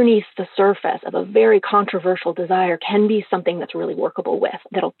underneath the surface of a very controversial desire can be something that's really workable with,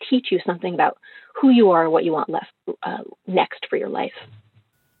 that'll teach you something about who you are, what you want next for your life.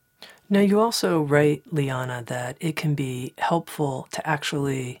 Now, you also write, LiYana, that it can be helpful to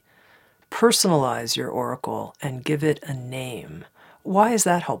actually personalize your oracle and give it a name. Why is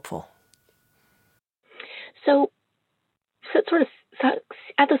that helpful? So sort of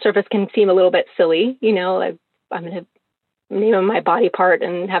at the surface can seem a little bit silly, I'm going to name my body part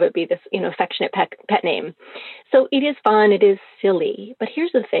and have it be this, affectionate pet name. So it is fun, it is silly. But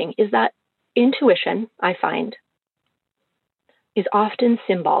here's the thing, is that intuition, I find, is often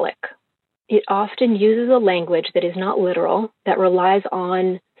symbolic. It often uses a language that is not literal, that relies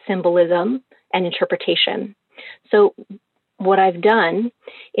on symbolism and interpretation. So what I've done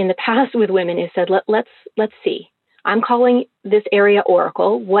in the past with women is said, let's see. I'm calling this area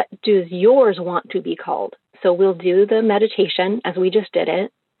oracle. What does yours want to be called? So we'll do the meditation as we just did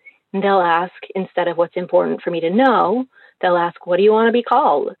it. And they'll ask, instead of what's important for me to know, they'll ask, what do you want to be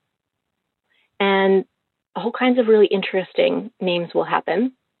called? And all kinds of really interesting names will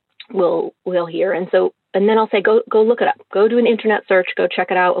happen. We'll hear. And then I'll say, go look it up. Go do an internet search, go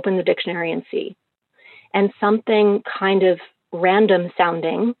check it out, open the dictionary and see. And something kind of random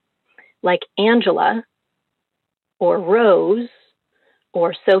sounding like Angela or Rose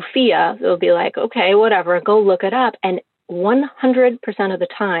or Sophia, they'll be like, okay, whatever, go look it up. And 100% of the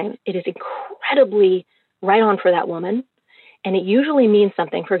time, it is incredibly right on for that woman. And it usually means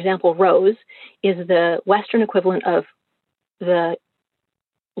something. For example, Rose is the Western equivalent of the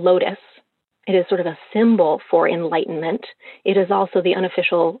lotus. It is sort of a symbol for enlightenment. It is also the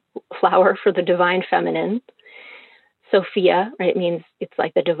unofficial flower for the divine feminine. Sophia, right, it means it's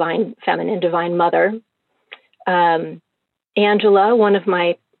like the divine feminine, divine mother. Angela,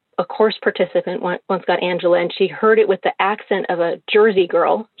 a course participant once got Angela, and she heard it with the accent of a Jersey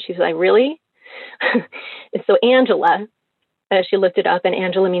girl. She was like, really? And so Angela, she looked it up, and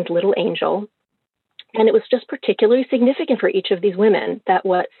Angela means little angel. And it was just particularly significant for each of these women that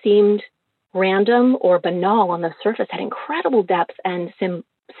what seemed random or banal on the surface had incredible depth and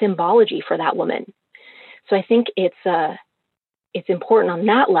symbology for that woman. So I think it's important on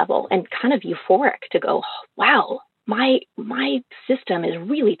that level, and kind of euphoric to go, wow, my system is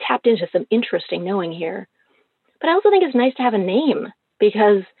really tapped into some interesting knowing here. But I also think it's nice to have a name,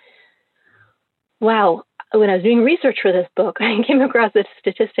 because, wow, when I was doing research for this book, I came across the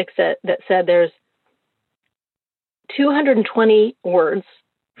statistics that said there's 220 words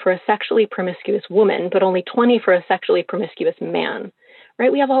for a sexually promiscuous woman, but only 20 for a sexually promiscuous man,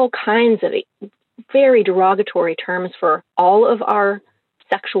 right? We have all kinds of very derogatory terms for all of our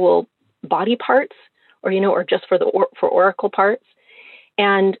sexual body parts, or just for oracle parts.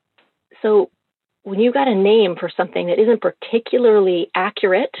 And so when you've got a name for something that isn't particularly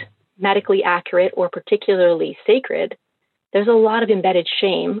accurate, medically accurate, or particularly sacred, there's a lot of embedded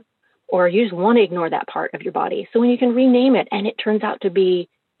shame, or you just want to ignore that part of your body. So when you can rename it and it turns out to be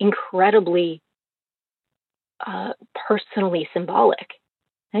incredibly personally symbolic,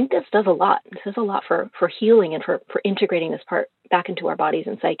 I think this does a lot. This does a lot for healing and for integrating this part back into our bodies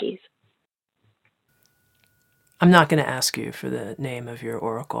and psyches. I'm not going to ask you for the name of your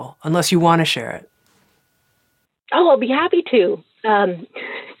oracle unless you want to share it. Oh, I'll be happy to.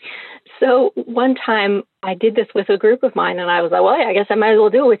 So one time I did this with a group of mine, and I was like, well, yeah, I guess I might as well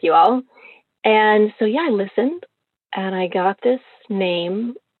do it with you all. And so, I listened, and I got this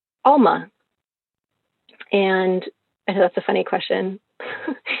name, Alma. And I know that's a funny question,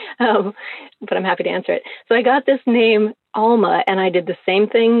 but I'm happy to answer it. So I got this name, Alma, and I did the same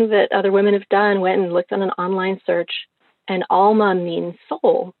thing that other women have done, went and looked on an online search, and Alma means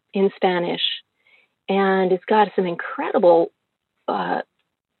soul in Spanish. And it's got some incredible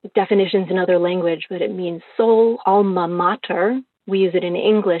definitions in other language, but it means soul, alma mater. We use it in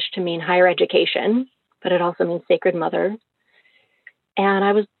English to mean higher education, but it also means sacred mother. And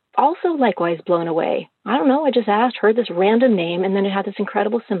I was also likewise blown away. I don't know, I just asked, heard this random name, and then it had this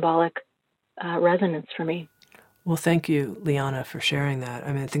incredible symbolic resonance for me. Well, thank you, LiYana, for sharing that.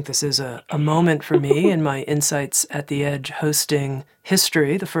 I mean, I think this is a moment for me in my Insights at the Edge hosting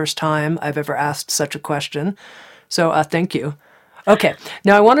history, the first time I've ever asked such a question. So thank you. Okay,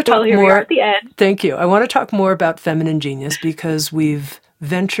 now I want to talk more. At the end. Thank you. I want to talk more about feminine genius because we've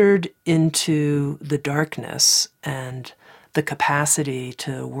ventured into the darkness and the capacity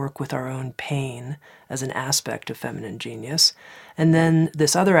to work with our own pain as an aspect of feminine genius. And then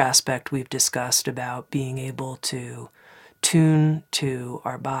this other aspect we've discussed about being able to tune to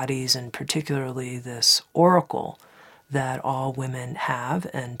our bodies, and particularly this oracle that all women have,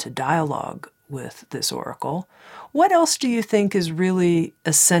 and to dialogue with this oracle. What else do you think is really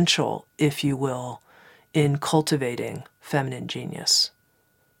essential, if you will, in cultivating feminine genius?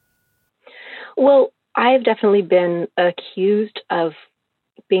 Well, I've definitely been accused of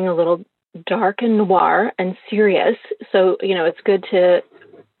being a little dark and noir and serious. So, it's good to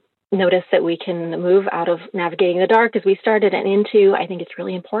notice that we can move out of navigating the dark as we started and into, I think it's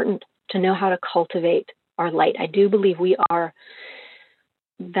really important to know how to cultivate our light. I do believe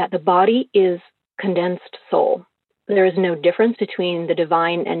that the body is condensed soul. There is no difference between the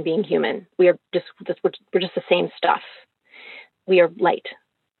divine and being human. We're just the same stuff. We are light.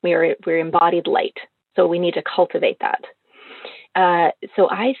 We're embodied light. So we need to cultivate that. So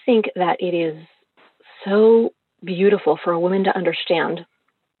I think that it is so beautiful for a woman to understand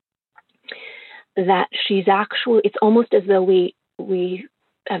that it's almost as though we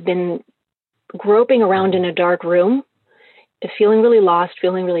have been groping around in a dark room, feeling really lost,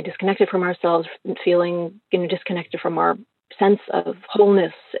 feeling really disconnected from ourselves, feeling disconnected from our sense of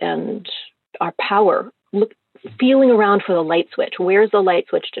wholeness and our power, feeling around for the light switch. Where's the light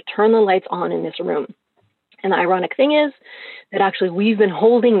switch to turn the lights on in this room? And the ironic thing is that actually we've been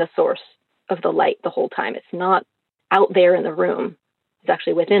holding the source of the light the whole time. It's not out there in the room. It's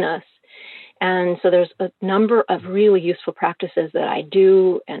actually within us. And so there's a number of really useful practices that I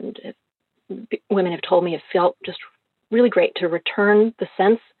do, and women have told me have felt just really great to return the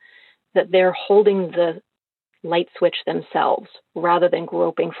sense that they're holding the light switch themselves rather than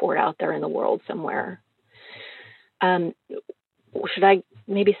groping for it out there in the world somewhere. Should I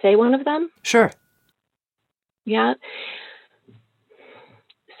maybe say one of them? Sure. Yeah.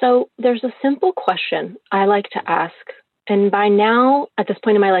 So there's a simple question I like to ask. And by now, at this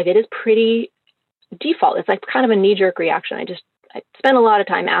point in my life, it is pretty default. It's like kind of a knee-jerk reaction. I spent a lot of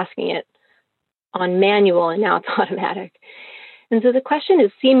time asking it on manual, and now it's automatic. And so the question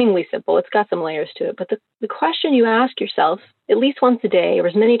is seemingly simple. It's got some layers to it. But the question you ask yourself, at least once a day, or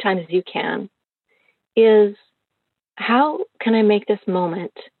as many times as you can, is, how can I make this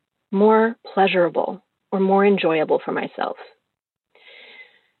moment more pleasurable or more enjoyable for myself?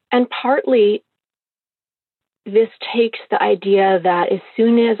 And partly, this takes the idea that as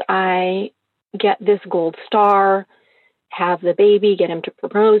soon as I get this gold star, have the baby, get him to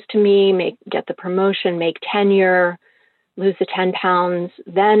propose to me, get the promotion, make tenure, lose the 10 pounds,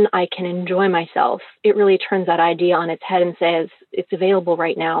 then I can enjoy myself. It really turns that idea on its head and says, it's available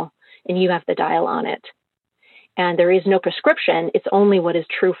right now, and you have the dial on it. And there is no prescription. It's only what is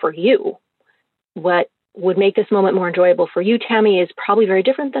true for you. What would make this moment more enjoyable for you, Tami, is probably very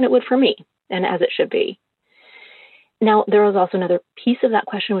different than it would for me, and as it should be. Now, there is also another piece of that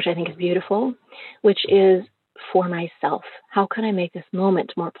question, which I think is beautiful, which is for myself. How can I make this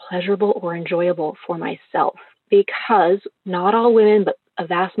moment more pleasurable or enjoyable for myself? Because not all women, but a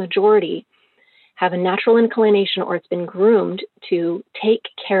vast majority, have a natural inclination, or it's been groomed to take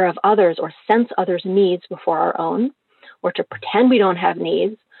care of others or sense others' needs before our own, or to pretend we don't have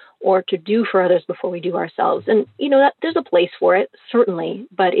needs, or to do for others before we do ourselves. And, that there's a place for it, certainly,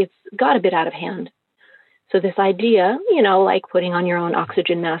 but it's got a bit out of hand. So this idea, like putting on your own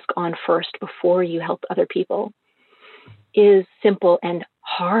oxygen mask on first before you help other people, is simple and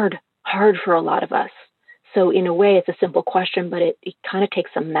hard for a lot of us. So in a way, it's a simple question, but it kind of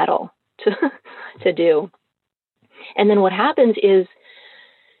takes some mettle to do. And then what happens is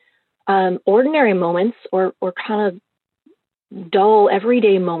ordinary moments or kind of dull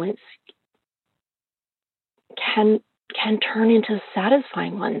everyday moments can can turn into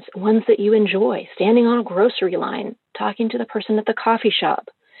satisfying ones that you enjoy, standing on a grocery line, talking to the person at the coffee shop,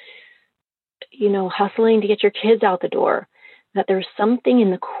 hustling to get your kids out the door, that there's something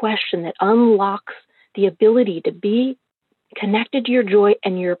in the question that unlocks the ability to be connected to your joy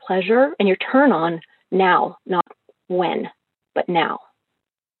and your pleasure and your turn on now, not when, but now.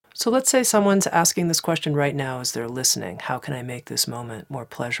 So let's say someone's asking this question right now as they're listening. How can I make this moment more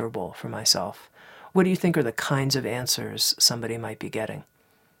pleasurable for myself? What do you think are the kinds of answers somebody might be getting?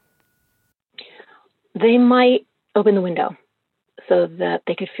 They might open the window so that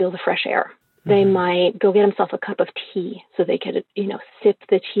they could feel the fresh air. They might go get themselves a cup of tea so they could, sip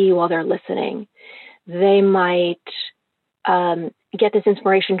the tea while they're listening. They might get this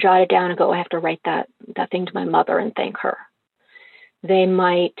inspiration, jot it down, and go, I have to write that thing to my mother and thank her. They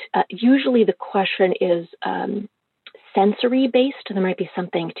might, usually the question is sensory based. There might be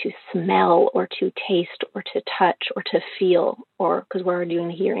something to smell or to taste or to touch or to feel, or because we're doing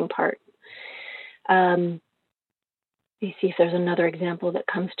the hearing part. Let me see if there's another example that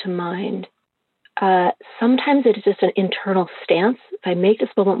comes to mind. Sometimes it is just an internal stance. If I make this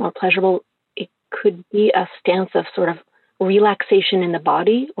moment more pleasurable, it could be a stance of sort of relaxation in the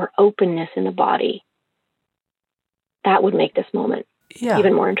body or openness in the body. That would make this moment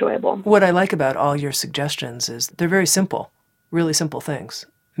even more enjoyable. What I like about all your suggestions is they're very simple, really simple things.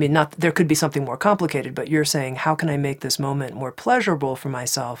 I mean, there could be something more complicated, but you're saying, how can I make this moment more pleasurable for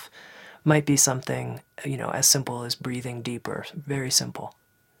myself? Might be something, as simple as breathing deeper. Very simple.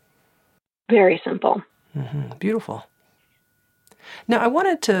 Very simple. Mm-hmm. Beautiful. Now, I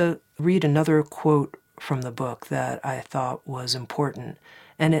wanted to read another quote from the book that I thought was important,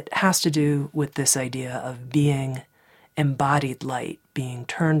 and it has to do with this idea of being embodied light, being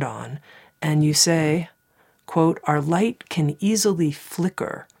turned on. And you say, quote, our light can easily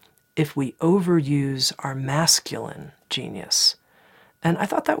flicker if we overuse our masculine genius. And I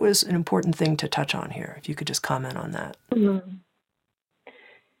thought that was an important thing to touch on here, if you could just comment on that. Mm-hmm.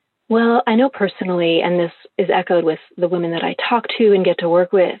 Well, I know personally, and this is echoed with the women that I talk to and get to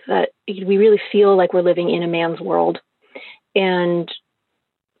work with, that we really feel like we're living in a man's world. And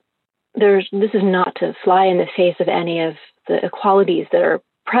this is not to fly in the face of any of the equalities that are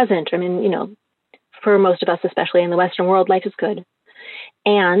present. I mean, for most of us, especially in the Western world, life is good.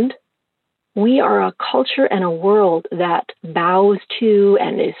 And we are a culture and a world that bows to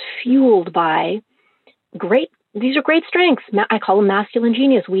and is fueled by these are great strengths. I call them masculine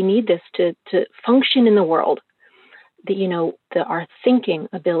genius. We need this to function in the world. Our thinking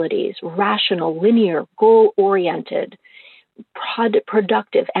abilities, rational, linear, goal-oriented,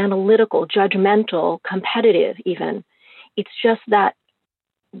 productive, analytical, judgmental, competitive even. It's just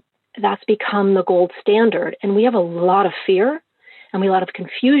that's become the gold standard. And we have a lot of fear and we have a lot of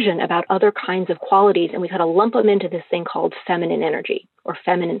confusion about other kinds of qualities. And we kind of lump them into this thing called feminine energy or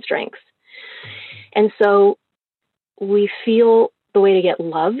feminine strengths. And so we feel the way to get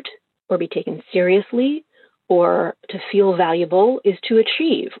loved or be taken seriously or to feel valuable is to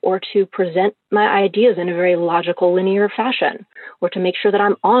achieve or to present my ideas in a very logical, linear fashion, or to make sure that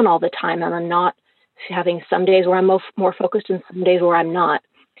I'm on all the time and I'm not having some days where I'm more focused and some days where I'm not.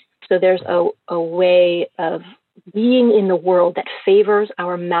 So there's a way of being in the world that favors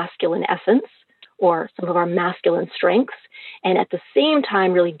our masculine essence or some of our masculine strengths, and at the same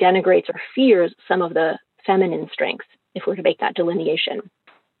time really denigrates or fears some of the feminine strengths, if we're to make that delineation.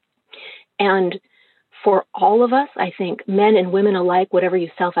 And for all of us, I think men and women alike, whatever you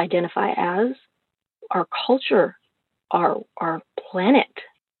self-identify as, our culture, our planet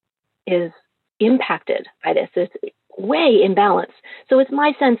is impacted by this. It's way imbalance. So it's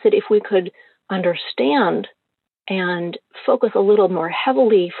my sense that if we could understand and focus a little more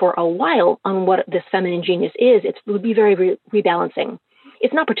heavily for a while on what this feminine genius is, it would be very rebalancing.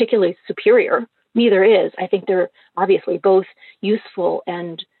 It's not particularly superior. Neither is. I think they're obviously both useful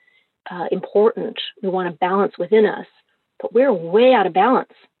and important. We want to balance within us, but we're way out of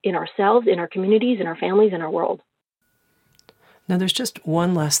balance in ourselves, in our communities, in our families, in our world. Now, there's just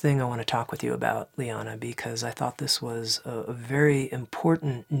one last thing I want to talk with you about, LiYana, because I thought this was a very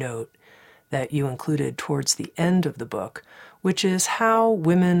important note that you included towards the end of the book, which is how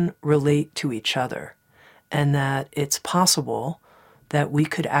women relate to each other, and that it's possible that we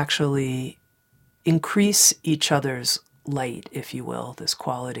could actually increase each other's light, if you will, this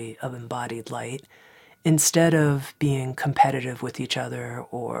quality of embodied light, instead of being competitive with each other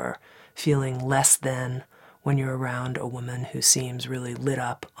or feeling less than when you're around a woman who seems really lit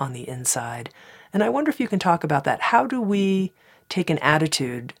up on the inside. And I wonder if you can talk about that. How do we take an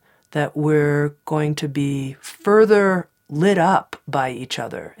attitude that we're going to be further lit up by each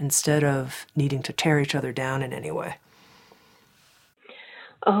other instead of needing to tear each other down in any way?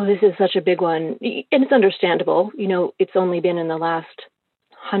 Oh, this is such a big one. And it's understandable. It's only been in the last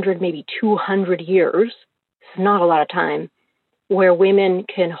 100, maybe 200 years. It's not a lot of time where women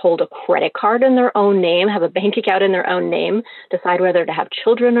can hold a credit card in their own name, have a bank account in their own name, decide whether to have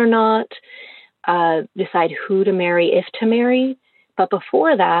children or not, decide who to marry, if to marry. But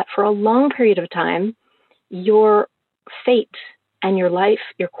before that, for a long period of time, your fate and your life,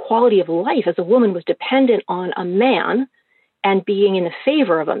 your quality of life as a woman was dependent on a man and being in the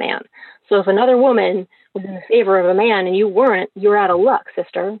favor of a man. So if another woman was in the favor of a man and you weren't, you're out of luck,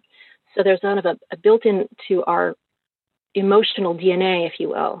 sister. So there's kind of a built into our emotional DNA, if you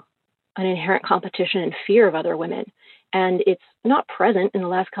will, an inherent competition and fear of other women. And it's not present in the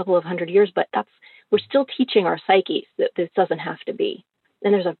last couple of 100 years, but we're still teaching our psyches that this doesn't have to be.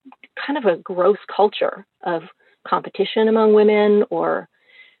 And there's a kind of a gross culture of competition among women, or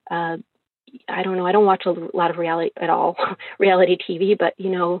I don't know. I don't watch a lot of reality TV, but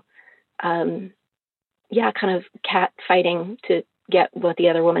kind of cat fighting to get what the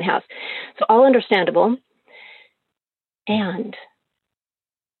other woman has. So all understandable. And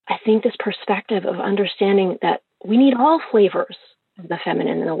I think this perspective of understanding that we need all flavors of the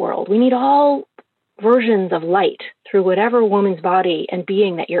feminine in the world. We need all versions of light through whatever woman's body and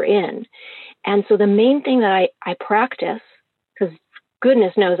being that you're in. And so the main thing that I practice, because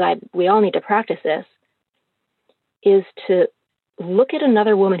goodness knows we all need to practice this, is to look at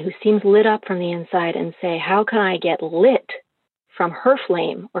another woman who seems lit up from the inside and say, how can I get lit from her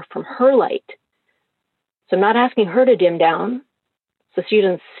flame or from her light? So I'm not asking her to dim down so she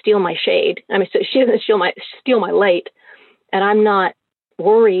doesn't steal my shade. So she doesn't steal my light. And I'm not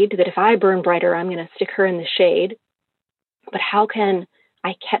worried that if I burn brighter, I'm going to stick her in the shade. But how can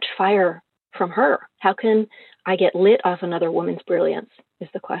I catch fire from her? How can I get lit off another woman's brilliance is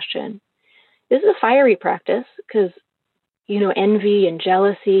the question. This is a fiery practice because, envy and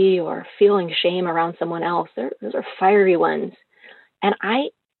jealousy or feeling shame around someone else, those are fiery ones. And I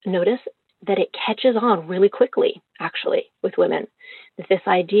notice that it catches on really quickly, actually, with women. This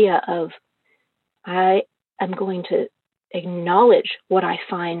idea of, I am going to acknowledge what I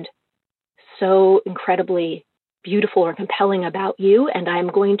find so incredibly beautiful or compelling about you, and I'm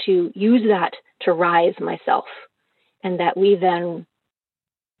going to use that to rise myself, and that we then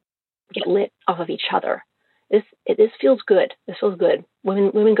get lit off of each other. This feels good. This feels good.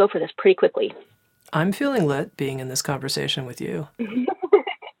 Women go for this pretty quickly. I'm feeling lit being in this conversation with you.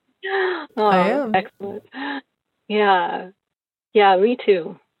 Oh, I am. Excellent. Yeah, me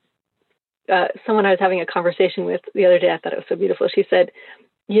too. Someone I was having a conversation with the other day, I thought it was so beautiful. She said,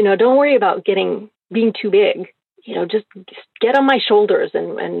 don't worry about being too big. Just get on my shoulders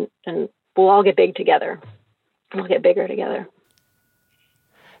and we'll all get big together. We'll get bigger together.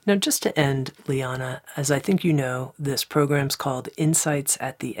 Now, just to end, LiYana, as I think you know, this program's called Insights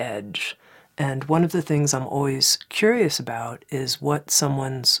at the Edge. And one of the things I'm always curious about is what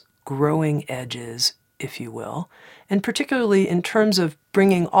someone's growing edge is, if you will, and particularly in terms of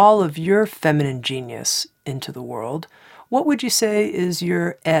bringing all of your feminine genius into the world. What would you say is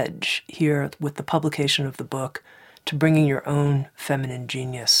your edge here with the publication of the book to bringing your own feminine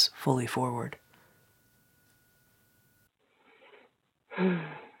genius fully forward?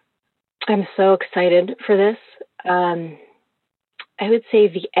 I'm so excited for this. I would say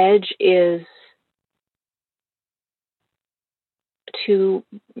the edge is to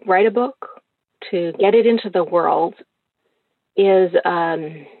write a book, to get it into the world, is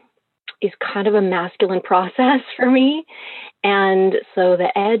kind of a masculine process for me. And so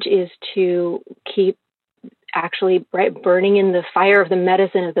the edge is to keep actually burning in the fire of the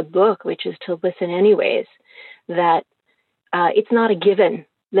medicine of the book, which is to listen anyways, that it's not a given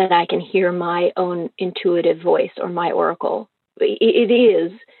that I can hear my own intuitive voice or my oracle. It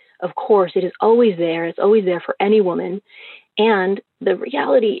is, of course, it is always there. It's always there for any woman. And the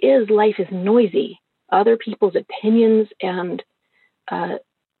reality is life is noisy. Other people's opinions and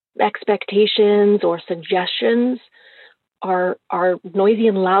expectations or suggestions are noisy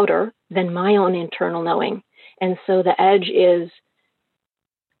and louder than my own internal knowing. And so the edge is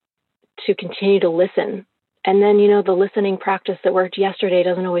to continue to listen. And then, the listening practice that worked yesterday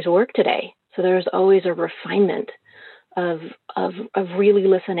doesn't always work today. So there's always a refinement of really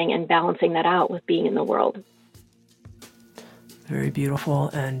listening and balancing that out with being in the world. Very beautiful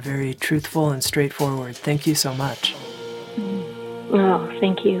and very truthful and straightforward. Thank you so much. Oh,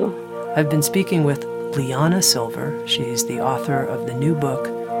 thank you. I've been speaking with LiYana Silver. She's the author of the new book,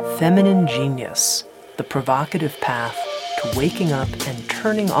 Feminine Genius, The Provocative Path to Waking Up and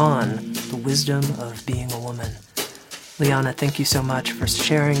Turning On the Wisdom of Being a Woman. LiYana, thank you so much for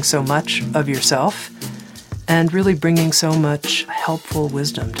sharing so much of yourself. and really bringing so much helpful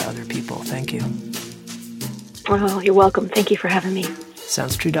wisdom to other people. Thank you. Oh, you're welcome. Thank you for having me.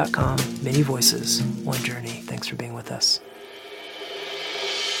 SoundsTrue.com, many voices, one journey. Thanks for being with us.